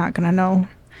 I'm not going to know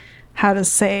how to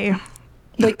say.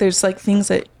 Like, there's like things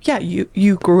that, yeah,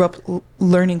 you grew up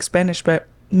learning Spanish, but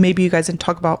maybe you guys didn't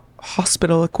talk about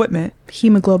hospital equipment.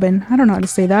 Hemoglobin. I don't know how to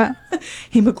say that.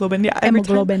 Hemoglobin. Yeah.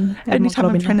 Hemoglobin. Anytime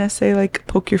I'm trying to say like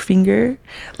poke your finger,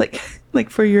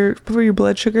 like for your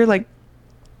blood sugar, like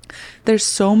there's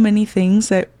so many things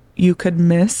that you could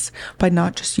miss by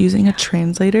not just using a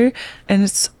translator. And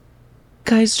it's,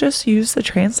 guys, just use the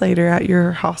translator at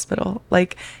your hospital.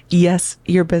 Like, yes,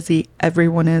 you're busy.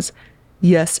 Everyone is.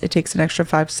 Yes, it takes an extra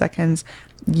 5 seconds.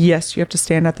 Yes, you have to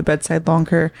stand at the bedside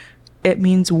longer. It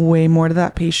means way more to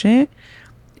that patient.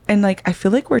 And like, I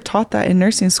feel like we're taught that in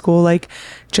nursing school. Like,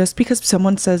 just because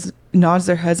someone nods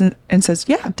their head and says,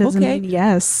 yeah, doesn't okay, mean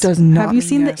yes. Does not. Have you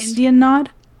seen yes. the Indian nod?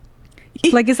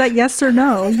 Like, is that yes or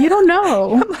no? You don't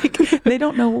know. Like, they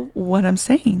don't know what I'm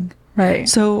saying. Right.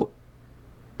 So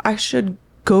I should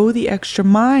go the extra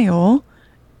mile.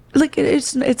 Like,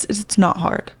 it's not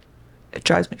hard. It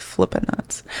drives me flipping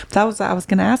nuts. That was, I was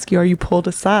going to ask you, are you pulled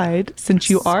aside, since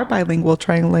you are bilingual,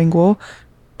 trilingual,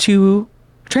 to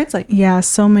translate? Yeah,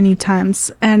 so many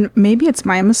times. And maybe it's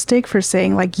my mistake for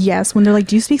saying like yes when they're like,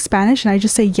 do you speak Spanish? And I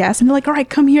just say yes, and they're like, all right,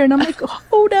 come here. And I'm like,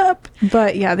 hold up.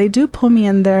 But yeah, they do pull me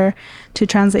in there to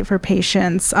translate for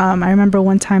patients. I remember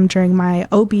one time during my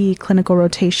OB clinical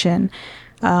rotation,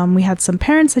 we had some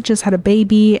parents that just had a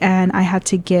baby, and I had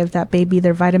to give that baby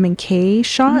their vitamin K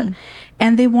shot.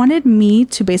 And they wanted me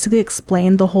to basically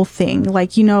explain the whole thing,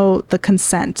 like, you know, the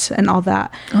consent and all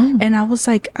that. And I was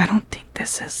like, I don't think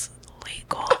this is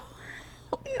legal.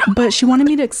 No. But she wanted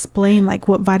me to explain like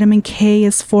what vitamin K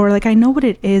is for. Like, I know what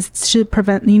it is. It should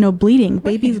prevent, you know, bleeding.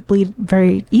 Babies bleed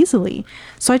very easily.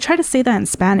 So I tried to say that in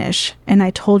Spanish, and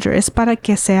I told her, es para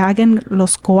que se hagan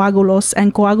los coágulos,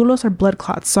 and coágulos are blood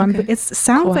clots. So it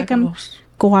sounds like I'm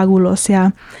coágulos. Yeah.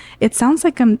 It sounds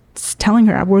like I'm telling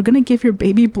her, we're going to give your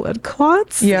baby blood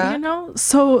clots. Yeah. You know?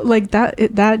 So like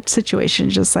that situation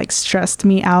just like stressed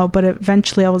me out. But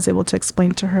eventually I was able to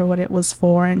explain to her what it was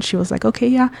for. And she was like, okay,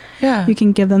 yeah, you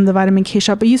can give them the vitamin K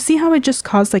shot. But you see how it just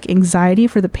caused like anxiety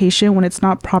for the patient when it's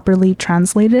not properly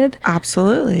translated?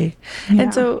 Absolutely. Yeah.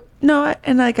 And so, no,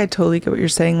 and like, I totally get what you're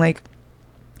saying. Like,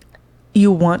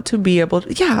 you want to be able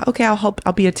to, yeah, okay, I'll help.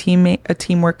 I'll be a teammate, a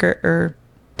team worker, or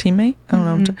teammate, I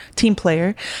don't know, team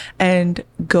player, and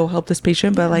go help this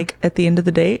patient. But like, at the end of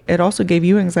the day, it also gave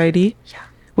you anxiety,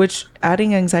 which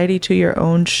adding anxiety to your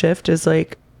own shift is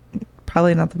like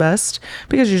probably not the best,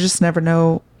 because you just never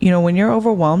know, you know, when you're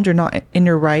overwhelmed, you're not in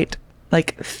your right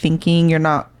like thinking.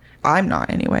 I'm not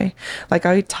anyway. Like,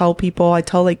 I tell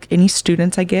like any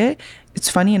students I get, it's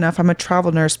funny enough, I'm a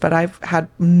travel nurse, but I've had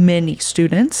many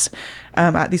students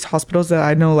at these hospitals that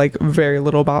I know like very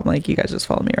little about. I'm like, you guys just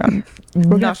follow me around.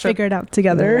 We're gonna figure it out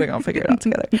together. We're gonna figure it out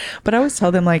together. But I always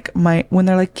tell them, like, when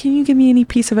they're like, can you give me any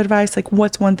piece of advice? Like,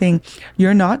 what's one thing?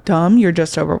 You're not dumb, you're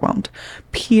just overwhelmed.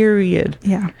 Period.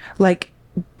 Yeah. Like,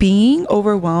 being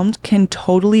overwhelmed can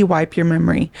totally wipe your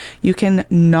memory. You can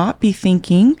not be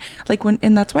thinking, like,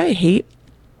 and that's why I hate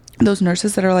those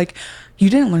nurses that are like, you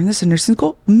didn't learn this in nursing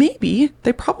school? Maybe.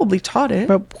 They probably taught it.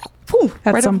 But Whew,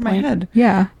 at right some over my point, head.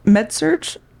 yeah. Med surg?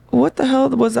 What the hell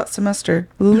was that semester?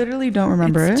 Literally don't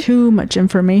remember It's it. too much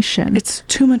information. It's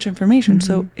too much information.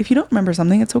 So if you don't remember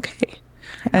something, it's okay.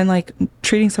 And like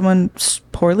treating someone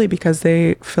poorly because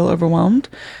they feel overwhelmed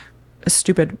is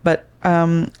stupid. But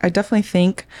I definitely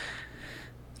think,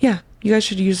 yeah, you guys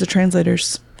should use the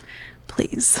translators.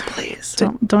 Please.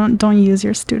 Don't use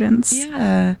your students.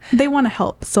 Yeah. They want to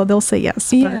help, so they'll say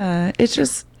yes. Yeah.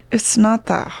 It's not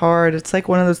that hard. It's like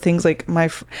one of those things, like my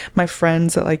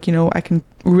friends that, like, you know, I can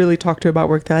really talk to about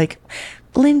work. They're like,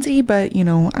 Lindsay, but you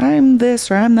know, I'm this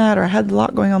or I'm that, or I had a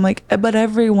lot going on. I'm like, but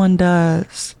everyone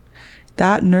does.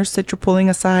 That nurse that you're pulling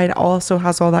aside also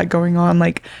has all that going on.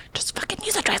 Like, just fucking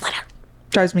use a translator.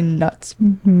 Drives me nuts.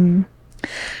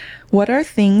 What are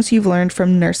things you've learned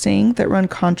from nursing that run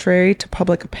contrary to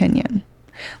public opinion?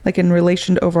 Like in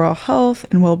relation to overall health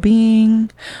and well-being?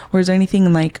 Or is there anything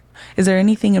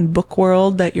in book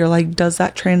world that you're like, does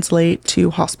that translate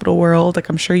to hospital world? Like,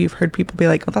 I'm sure you've heard people be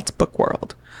like, oh, that's book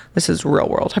world. This is real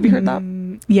world. Have you heard that?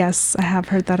 Yes, I have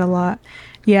heard that a lot.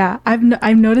 Yeah, I've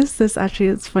noticed this. Actually,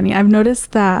 it's funny. I've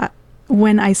noticed that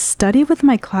when I study with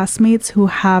my classmates who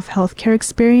have healthcare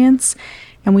experience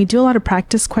and we do a lot of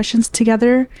practice questions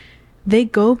together, they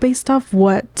go based off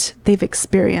what they've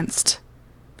experienced.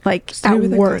 Like at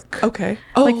work. Okay.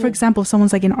 Like, for example, if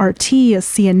someone's like an RT, a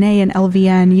CNA, an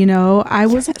LVN, you know, I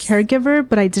was a caregiver,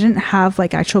 but I didn't have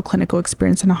like actual clinical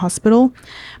experience in a hospital.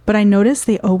 But I noticed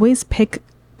they always pick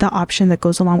the option that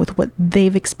goes along with what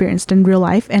they've experienced in real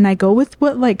life. And I go with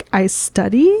what like I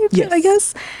studied, I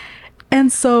guess.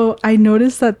 And so I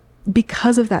noticed that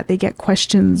because of that, they get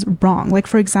questions wrong. Like,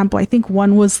 for example, I think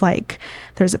one was like,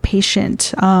 there's a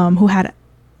patient who had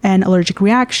an allergic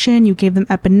reaction. You gave them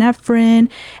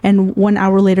epinephrine, and 1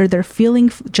 hour later, they're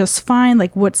feeling just fine.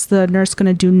 Like, what's the nurse going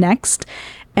to do next?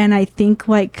 And I think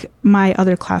like my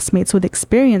other classmates with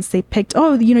experience, they picked,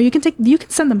 oh, you know, you can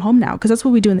send them home now because that's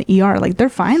what we do in the ER. Like, they're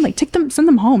fine. Like, send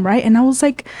them home, right? And I was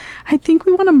like, I think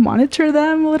we want to monitor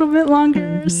them a little bit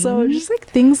longer. So just like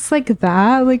things like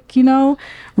that, like, you know,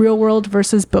 real world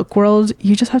versus book world,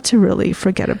 you just have to really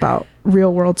forget about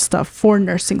real world stuff for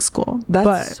nursing school.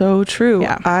 That's so true.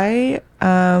 Yeah.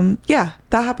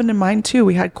 That happened in mine too.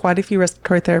 We had quite a few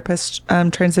respiratory therapists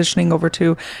transitioning over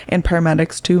to, and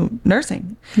paramedics to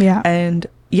nursing. Yeah. And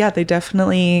yeah, they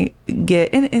definitely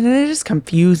get, and it is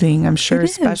confusing, I'm sure,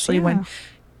 especially when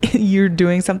you're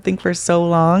doing something for so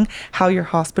long, how your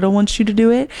hospital wants you to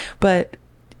do it. But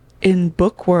in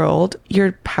book world,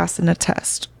 you're passing a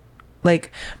test.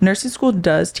 Like, nursing school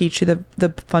does teach you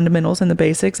the fundamentals and the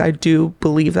basics. I do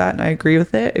believe that, and I agree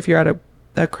with it if you're at a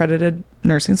accredited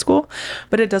nursing school.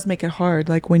 But it does make it hard.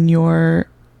 Like, when you're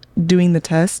doing the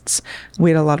tests,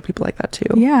 we had a lot of people like that too.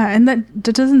 Yeah, and that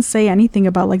doesn't say anything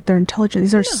about like their intelligence.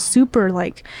 These are super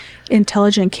like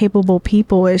intelligent, capable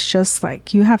people. It's just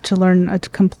like you have to learn a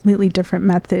completely different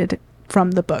method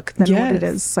from the book than what it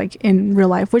is like in real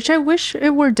life, which I wish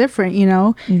it were different, you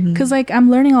know, because like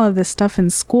I'm learning all of this stuff in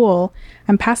school,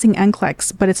 I'm passing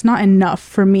NCLEX, but it's not enough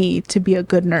for me to be a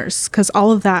good nurse because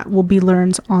all of that will be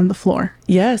learned on the floor.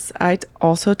 Yes, I'd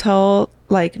also tell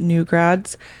like new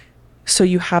grads, so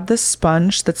you have this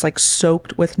sponge that's like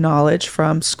soaked with knowledge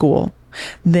from school,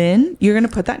 then you're going to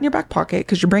put that in your back pocket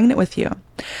because you're bringing it with you,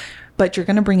 but you're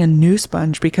going to bring a new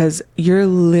sponge because you're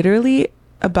literally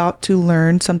about to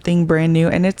learn something brand new.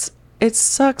 And it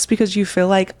sucks because you feel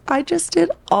like I just did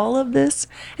all of this,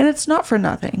 and it's not for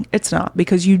nothing. It's not,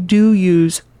 because you do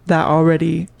use that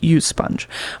already used sponge.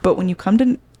 But when you come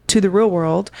to the real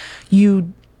world,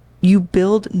 you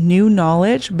build new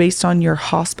knowledge based on your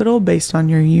hospital, based on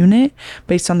your unit,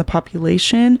 based on the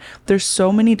population. There's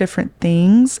so many different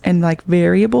things and like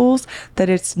variables that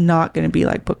it's not going to be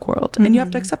like book world, and you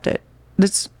have to accept it.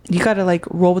 You got to like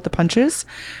roll with the punches.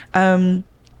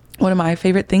 One of my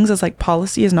favorite things is like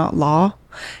policy is not law.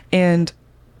 And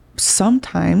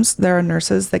sometimes there are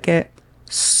nurses that get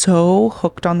so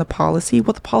hooked on the policy,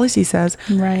 what the policy says.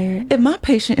 Right. If my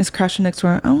patient is crashing next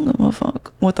door, I don't give a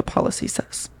fuck what the policy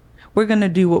says. We're going to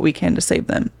do what we can to save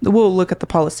them. We'll look at the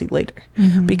policy later,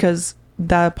 because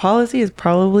the policy is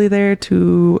probably there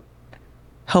to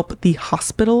help the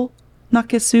hospital not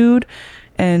get sued.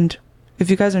 And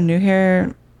if you guys are new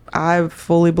here, I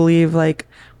fully believe like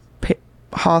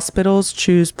hospitals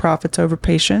choose profits over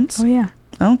patients. Oh yeah.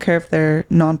 I don't care if they're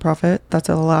non-profit. That's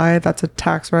a lie. That's a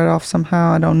tax write-off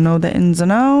somehow. I don't know the ins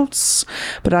and outs,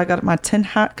 but I got my tin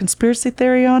hat conspiracy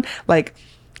theory on. Like,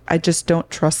 I just don't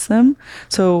trust them.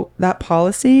 So that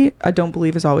policy, I don't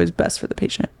believe is always best for the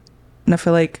patient. And I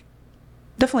feel like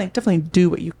definitely do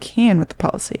what you can with the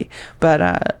policy.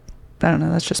 But I don't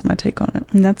know. That's just my take on it.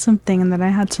 And that's something that I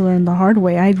had to learn the hard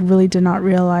way. I really did not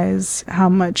realize how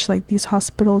much like these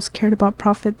hospitals cared about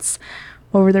profits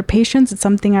over their patients. It's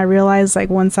something I realized like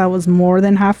once I was more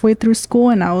than halfway through school,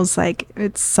 and I was like,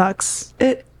 it sucks.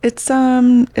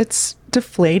 It's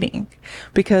deflating,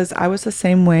 because I was the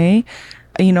same way.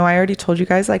 You know, I already told you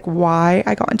guys like why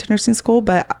I got into nursing school,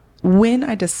 but when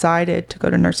I decided to go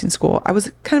to nursing school, I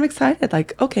was kind of excited.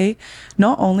 Like, okay,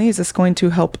 not only is this going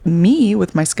to help me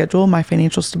with my schedule, my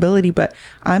financial stability, but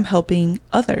I'm helping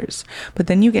others. But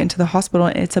then you get into the hospital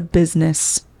and it's a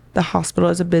business. The hospital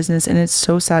is a business, and it's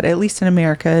so sad. At least in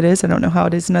America it is. I don't know how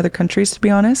it is in other countries, to be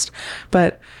honest.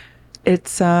 But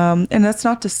it's and that's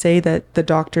not to say that the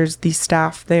doctors, the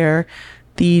staff there,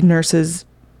 the nurses,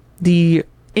 the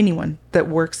anyone that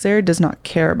works there does not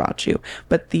care about you.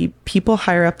 But the people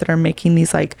higher up that are making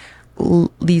these like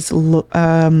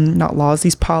not laws,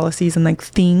 these policies and like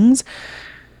things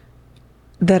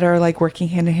that are like working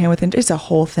hand in hand with it, it's a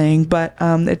whole thing. But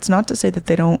it's not to say that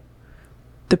they don't,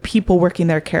 the people working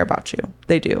there care about you.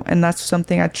 They do. And that's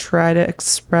something I try to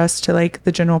express to like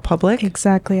the general public.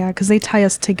 Exactly, yeah, because they tie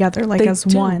us together like as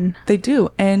one. They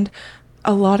do. And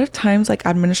a lot of times like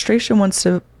administration wants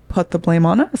to put the blame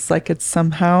on us, like it's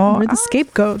somehow we're the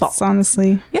scapegoats fault.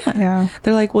 Honestly, yeah,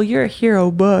 they're like, well, you're a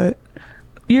hero, but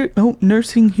you're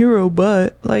nursing hero,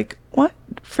 but like, what?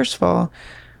 First of all,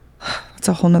 that's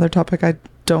a whole nother topic.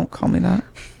 Don't call me that.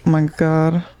 Oh my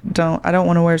god, I don't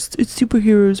want to wear it's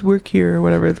superheroes work here or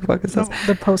whatever the fuck it says.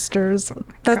 The posters.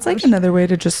 That's like another way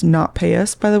to just not pay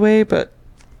us, by the way, but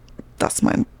that's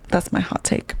my hot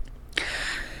take.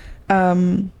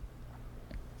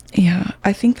 Yeah,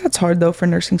 I think that's hard though for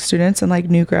nursing students and like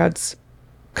new grads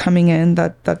coming in.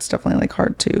 That's definitely like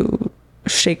hard to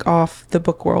shake off the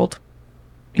book world,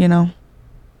 you know?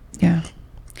 Yeah.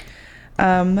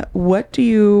 What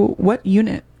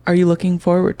unit are you looking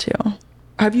forward to?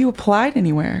 Have you applied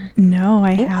anywhere? No,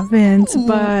 I haven't,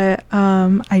 but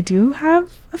I do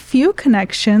have a few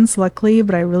connections, luckily,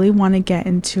 but I really want to get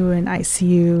into an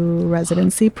ICU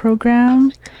residency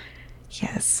program.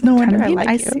 Yes. No wonder I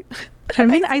like you. I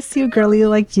mean, ICU girly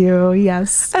like you,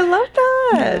 yes. I love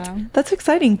that. Yeah. That's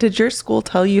exciting. Did your school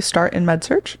tell you start in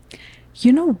med-surg?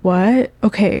 You know what?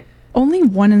 Okay, only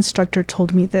one instructor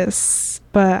told me this,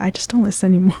 but I just don't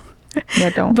listen anymore. Yeah,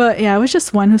 don't. But yeah, it was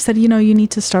just one who said, you know, you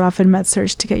need to start off in med-surg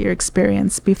to get your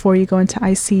experience before you go into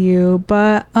ICU.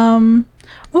 But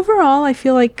overall, I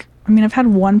feel like, I mean, I've had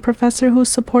one professor who's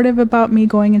supportive about me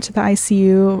going into the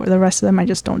ICU. The rest of them, I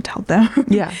just don't tell them.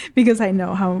 Yeah. Because I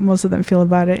know how most of them feel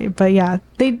about it. But yeah,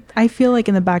 I feel like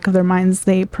in the back of their minds,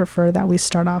 they prefer that we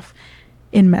start off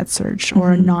in med-surg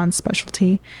or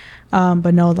non-specialty.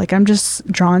 But no, like I'm just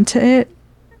drawn to it.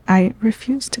 I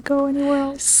refuse to go anywhere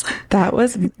else.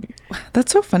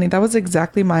 That's so funny. That was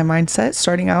exactly my mindset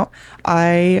starting out.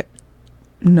 I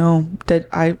know that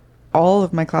all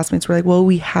of my classmates were like, well,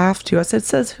 we have to. I said,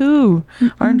 says who?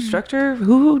 Our instructor?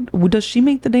 Who does she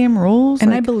make the damn rules?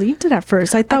 And like, I believed it at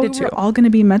first. I thought we were all going to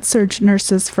be med-surg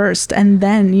nurses first and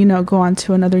then, you know, go on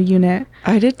to another unit.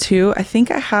 I did too. I think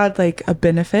I had like a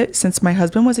benefit since my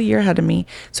husband was a year ahead of me.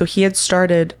 So he had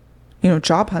started, you know,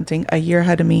 job hunting a year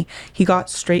ahead of me. He got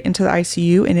straight into the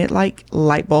ICU and it like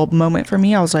light bulb moment for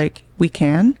me. I was like, we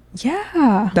can?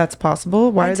 Yeah. That's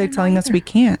possible. Why are they telling us we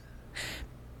can't?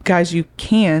 Guys, you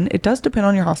can. It does depend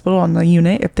on your hospital, on the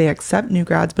unit, if they accept new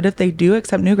grads. But if they do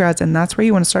accept new grads and that's where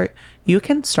you want to start, you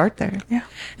can start there. Yeah.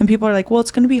 And people are like, well,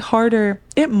 it's going to be harder.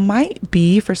 It might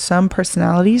be for some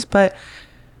personalities, but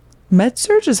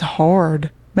med-surg is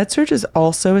hard. Med-surg is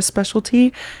also a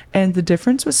specialty. And the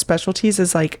difference with specialties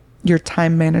is like your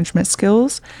time management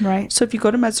skills. Right. So if you go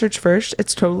to med-surg first,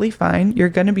 it's totally fine. You're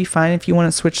going to be fine. If you want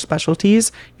to switch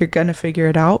specialties, you're going to figure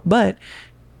it out. But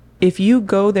if you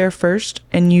go there first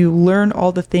and you learn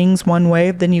all the things one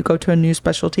way, then you go to a new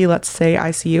specialty, let's say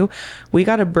ICU, we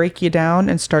got to break you down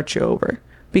and start you over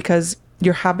because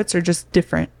your habits are just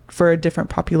different for a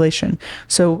different population.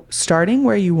 So starting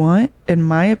where you want, in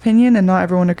my opinion, and not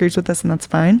everyone agrees with this and that's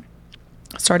fine,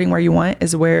 starting where you want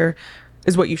is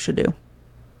what you should do,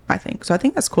 I think. So I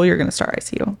think that's cool. You're going to start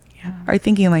ICU. Yeah. Are you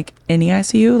thinking like any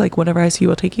ICU, like whatever ICU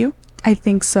will take you? I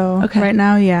think so. Okay. Right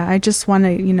now, yeah. I just want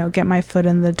to, you know, get my foot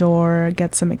in the door,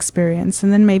 get some experience,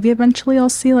 and then maybe eventually I'll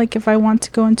see like if I want to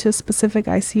go into a specific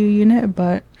ICU unit,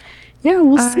 but yeah,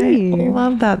 we'll see. I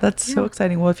love that. That's so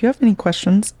exciting. Well, if you have any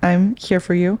questions, I'm here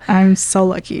for you. I'm so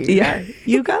lucky. Yeah.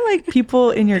 You got like people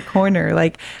in your corner.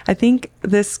 Like I think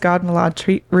this God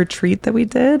Malad retreat that we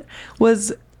did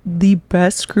was the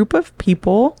best group of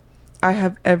people I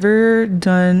have ever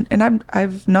done. And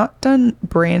I've not done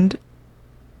brand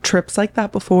trips like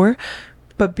that before,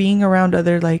 but being around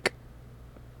other like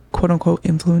quote unquote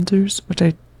influencers, which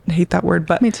I hate that word,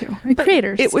 but me too. Like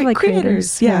creators. I like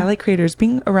creators. Yeah, I like creators.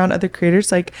 Being around other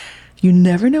creators, like you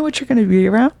never know what you're going to be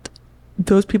around.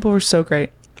 Those people were so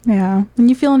great. Yeah, and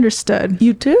you feel understood.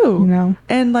 You do. You know,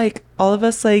 and like all of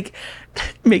us, like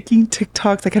making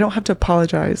TikToks, like I don't have to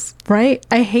apologize. Right?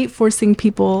 I hate forcing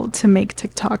people to make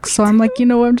TikToks, so I'm like, you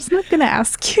know what? I'm just not gonna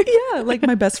ask you. Yeah, like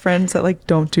my best friends that like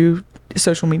don't do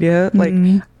social media, like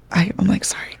I'm like,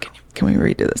 sorry, can we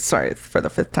redo this? Sorry for the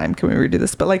 5th time. Can we redo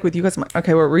this? But like with you guys, I'm like,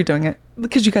 okay, we're redoing it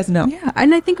because you guys know. Yeah,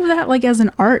 and I think of that like as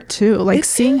an art too, like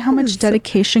seeing how much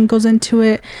dedication goes into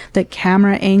it, the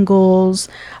camera angles,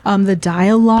 the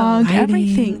dialogue,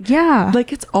 everything. Yeah,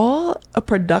 like it's all a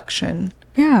production.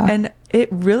 Yeah, and it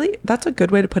really, that's a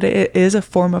good way to put it. It is a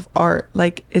form of art.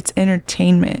 Like it's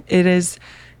entertainment. It's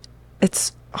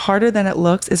harder than it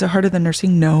looks. Is it harder than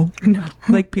nursing? No.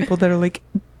 Like people that are like,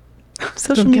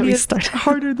 social media is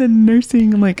harder than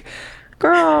nursing. I'm like,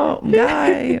 girl,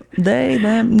 guy, they,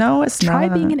 them. No, it's not. Try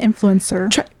being an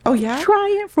influencer. Oh yeah,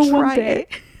 try it for one day.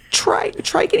 Try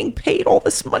getting paid all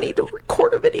this money to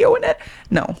record a video in it.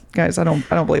 No, guys, I don't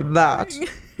believe that.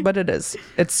 But it is.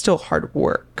 It's still hard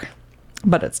work,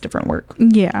 but it's different work.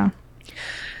 Yeah.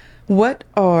 Got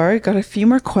a few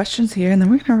more questions here, and then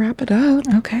we're gonna wrap it up.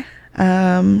 Okay.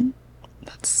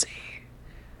 Let's see.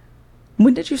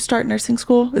 When did you start nursing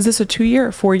school? Is this a 2-year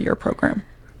or 4-year program?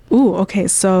 Ooh, okay.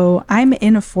 So I'm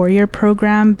in a 4-year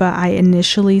program, but I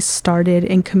initially started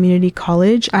in community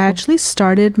college. I actually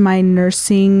started my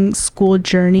nursing school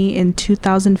journey in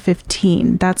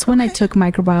 2015. That's when I took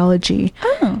microbiology.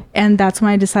 Oh. And that's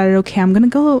when I decided, okay, I'm going to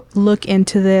go look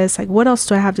into this. Like, what else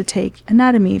do I have to take?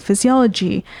 Anatomy,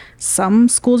 physiology. Some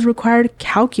schools required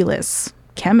calculus,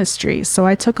 chemistry, so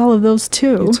I took all of those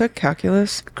too. You took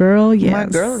calculus? Girl, yes. My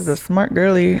girl is a smart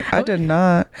girly. I did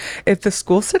not. If the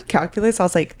school said calculus, I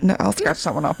was like, no, I'll scratch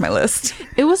that one off my list.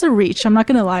 It was a reach, I'm not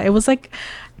gonna lie. It was like,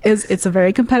 it's a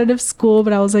very competitive school,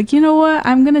 but I was like, you know what,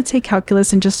 I'm gonna take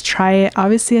calculus and just try it.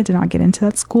 Obviously I did not get into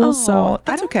that school, so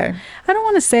that's okay. I don't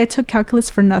want to say I took calculus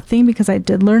for nothing, because I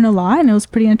did learn a lot and it was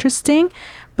pretty interesting.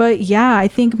 But yeah, I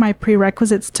think my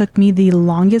prerequisites took me the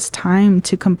longest time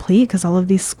to complete, because all of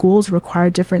these schools require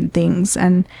different things.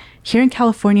 And here in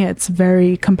California, it's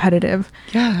very competitive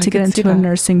to get into a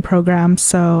nursing program.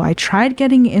 So I tried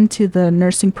getting into the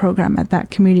nursing program at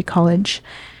that community college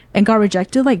and got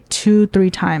rejected like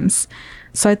 2-3 times.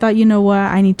 So I thought, you know what,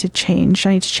 I need to change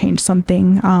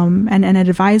something. And an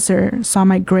advisor saw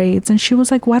my grades and she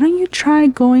was like, why don't you try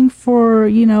going for,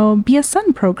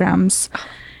 BSN programs?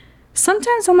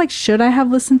 Sometimes I'm like, should I have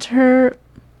listened to her?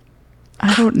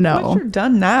 I don't know. But you're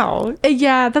done now.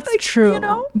 Yeah, that's like,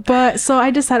 true. But so I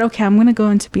decided, okay, I'm going to go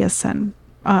into BSN.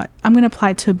 I'm going to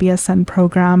apply to a BSN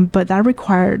program, but that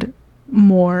required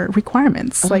more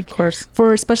requirements. Of course.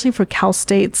 Especially for Cal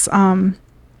States and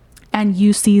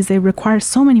UCs, they require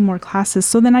so many more classes.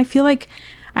 So then I feel like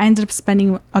I ended up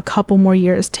spending a couple more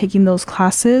years taking those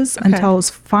classes until I was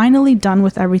finally done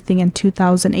with everything in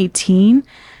 2018.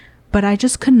 But I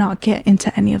just could not get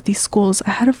into any of these schools. I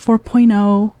had a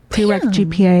 4.0 prereq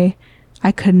GPA.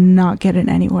 I could not get it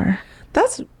anywhere.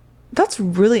 That's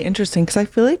really interesting, because I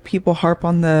feel like people harp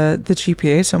on the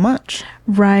GPA so much.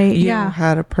 Right. You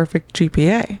had a perfect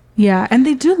GPA. Yeah, and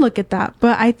they do look at that,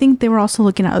 but I think they were also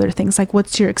looking at other things, like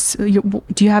what's your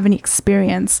do you have any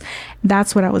experience?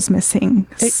 That's what I was missing.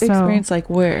 Experience like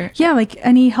where? Yeah, like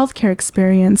any healthcare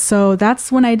experience. So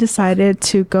that's when I decided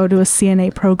to go to a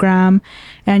CNA program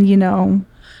and,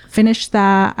 finish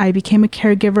that. I became a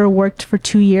caregiver, worked for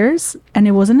 2 years, and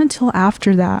it wasn't until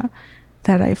after that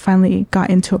I finally got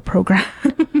into a program.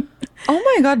 Oh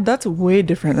my God, that's way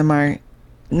different than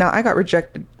I got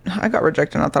rejected. And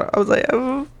I was like,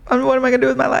 oh, what am I gonna do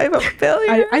with my life? I'm a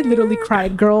failure. I literally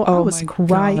cried, girl. I was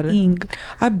crying. God.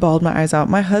 I bawled my eyes out.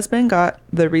 My husband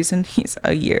the reason he's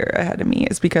a year ahead of me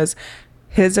is because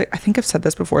I think I've said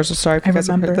this before, so sorry if you guys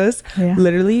have heard this. Yeah.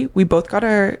 Literally, we both got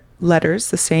our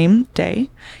letters the same day.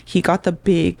 He got the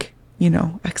big,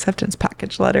 acceptance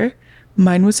package letter.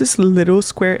 Mine was this little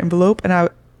square envelope, and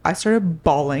I started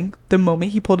bawling the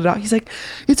moment he pulled it out. He's like,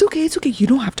 it's okay. You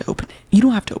don't have to open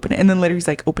it. And then later he's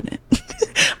like, open it.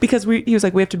 Because he was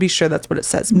like, we have to be sure that's what it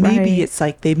says. Right. Maybe it's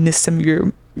like they missed some of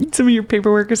your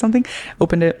paperwork or something.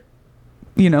 Opened it,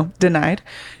 denied.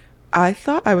 I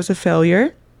thought I was a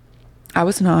failure. I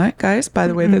was not, guys. By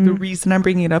the way, the reason I'm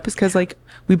bringing it up is because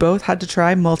we both had to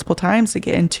try multiple times to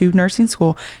get into nursing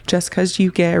school. Just because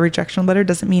you get a rejection letter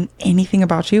doesn't mean anything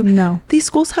about you. No. These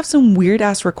schools have some weird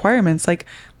ass requirements. Like,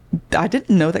 I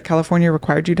didn't know that California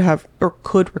required you to have, or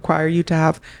could require you to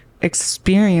have,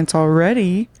 experience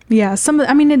already. Yeah,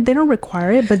 I mean, they don't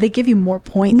require it, but they give you more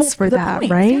points for that,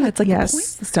 points, right? Yeah, it's like a point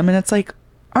system, and it's like,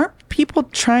 aren't people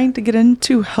trying to get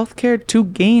into healthcare to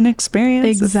gain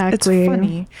experience? Exactly. It's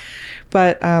funny,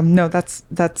 but no,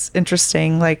 that's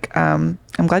interesting. Like, I'm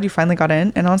glad you finally got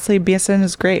in, and honestly, BSN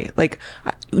is great. Like,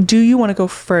 do you want to go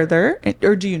further,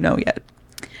 or do you know yet?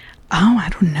 Oh, I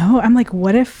don't know. I'm like,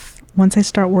 what if once I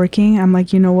start working, I'm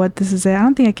like, you know what, this is it. I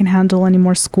don't think I can handle any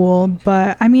more school,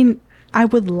 but I mean, I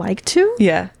would like to.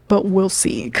 Yeah. But we'll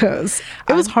see, because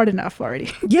it was hard enough already.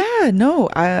 Yeah, no,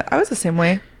 I was the same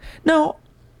way. No,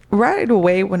 right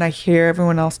away when I hear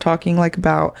everyone else talking like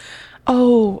about,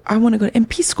 oh, I want to go to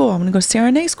MP school, I want to go to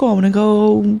CRNA school, I want to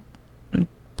go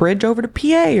bridge over to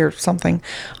PA or something.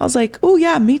 I was like, oh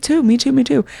yeah, me too.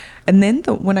 And then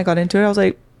when I got into it, I was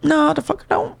like, no, the fuck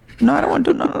I don't. No, I don't want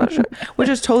to do none of that shit. Which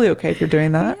is totally okay if you're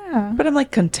doing that. Yeah. But I'm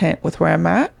like content with where I'm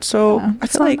at. So Yeah, I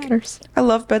feel like I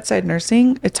love bedside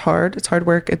nursing. It's hard. It's hard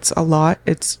work. It's a lot.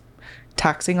 It's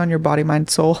taxing on your body,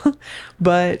 mind, soul.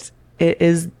 But it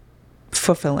is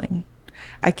fulfilling.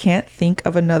 I can't think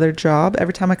of another job.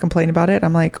 Every time I complain about it,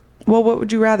 I'm like, well, what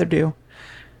would you rather do?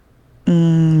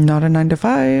 Not a 9 to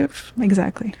 5.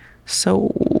 Exactly.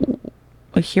 So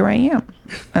here I am.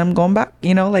 I'm going back.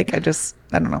 You know, like I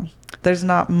don't know. There's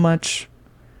not much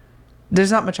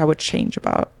I would change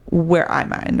about where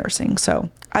I'm at in nursing. So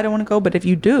I don't want to go, but if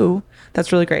you do,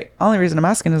 that's really great. Only reason I'm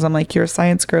asking is I'm like, you're a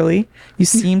science girly. You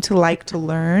seem to like to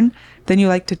learn. Then you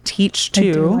like to teach too.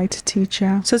 I do like to teach,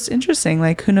 yeah. So it's interesting.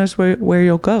 Like, who knows where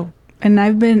you'll go. And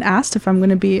I've been asked if I'm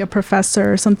going to be a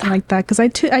professor or something like that, because I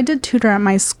did tutor at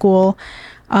my school.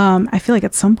 I feel like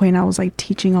at some point I was like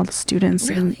teaching all the students,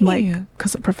 Really? and like,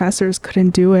 because the professors couldn't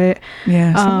do it.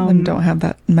 Yeah, some of them don't have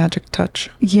that magic touch.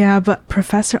 Yeah, but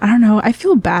professor, I don't know. I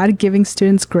feel bad giving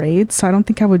students grades, so I don't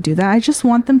think I would do that. I just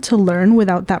want them to learn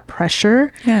without that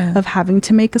pressure of having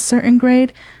to make a certain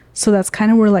grade. So that's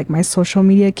kind of where like my social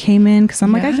media came in, because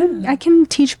I'm like, I can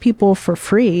teach people for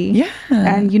free. Yeah.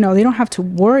 And, you know, they don't have to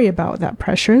worry about that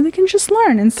pressure. They can just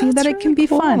learn and see that it can be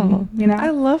fun. You know,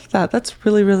 I love that. That's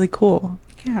really, really cool.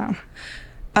 Yeah.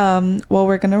 Well,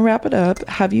 we're gonna wrap it up.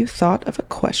 Have you thought of a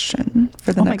question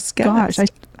for the next guest? Gosh, I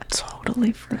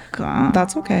totally forgot.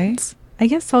 That's okay. I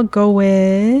guess I'll go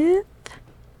with,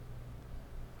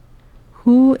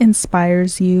 who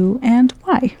inspires you and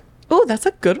why? Oh, that's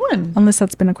a good one. Unless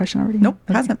that's been a question already. Nope,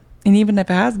 it hasn't. And even if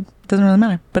it has, it doesn't really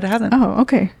matter. But it hasn't. Oh,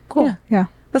 okay. Cool. Yeah.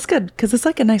 That's good, because it's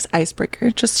like a nice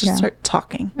icebreaker just to start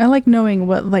talking. I like knowing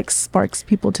what like sparks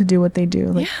people to do what they do.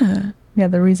 Like, yeah,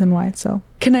 the reason why. So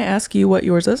can I ask you what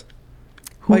yours is?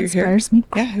 Who inspires me?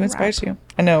 Yeah, who inspires you?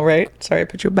 I know, right? Sorry, I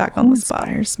put you back on the spot.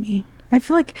 Who inspires me? I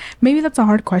feel like maybe that's a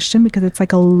hard question, because it's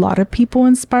like a lot of people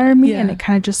inspire me, and it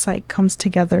kind of just like comes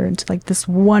together into like this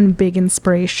one big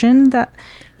inspiration that,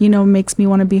 you know, makes me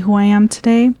want to be who I am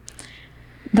today.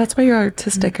 That's why you're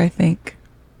artistic, I think.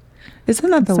 Isn't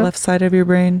that the left side of your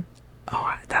brain?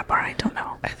 Oh, that part I don't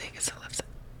know. I think it's the left side.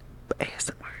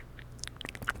 ASMR.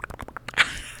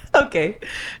 Okay.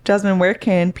 Jasmine, where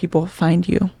can people find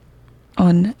you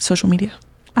on social media?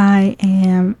 I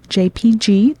am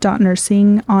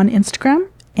jpg.nursing on Instagram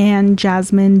and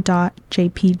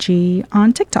jasmine.jpg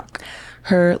on TikTok.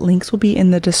 Her links will be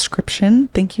in the description.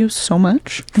 Thank you so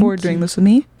much for doing this with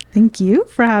me. Thank you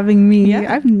for having me.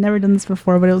 Yeah. I've never done this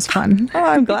before, but it was fun. Oh,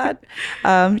 I'm glad.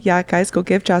 Yeah, guys, go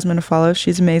give Jasmine a follow.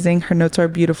 She's amazing. Her notes are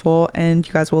beautiful, and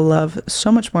you guys will love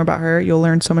so much more about her. You'll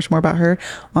learn so much more about her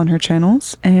on her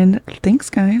channels. And thanks,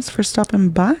 guys, for stopping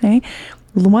by.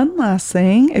 One last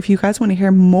thing, if you guys want to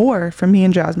hear more from me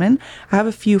and Jasmine, I have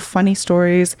a few funny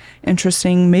stories,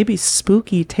 interesting, maybe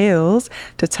spooky tales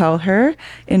to tell her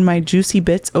in my juicy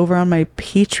bits over on my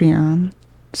Patreon.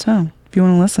 So if you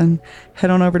want to listen, head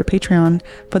on over to Patreon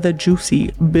for the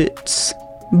juicy bits.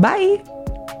 Bye.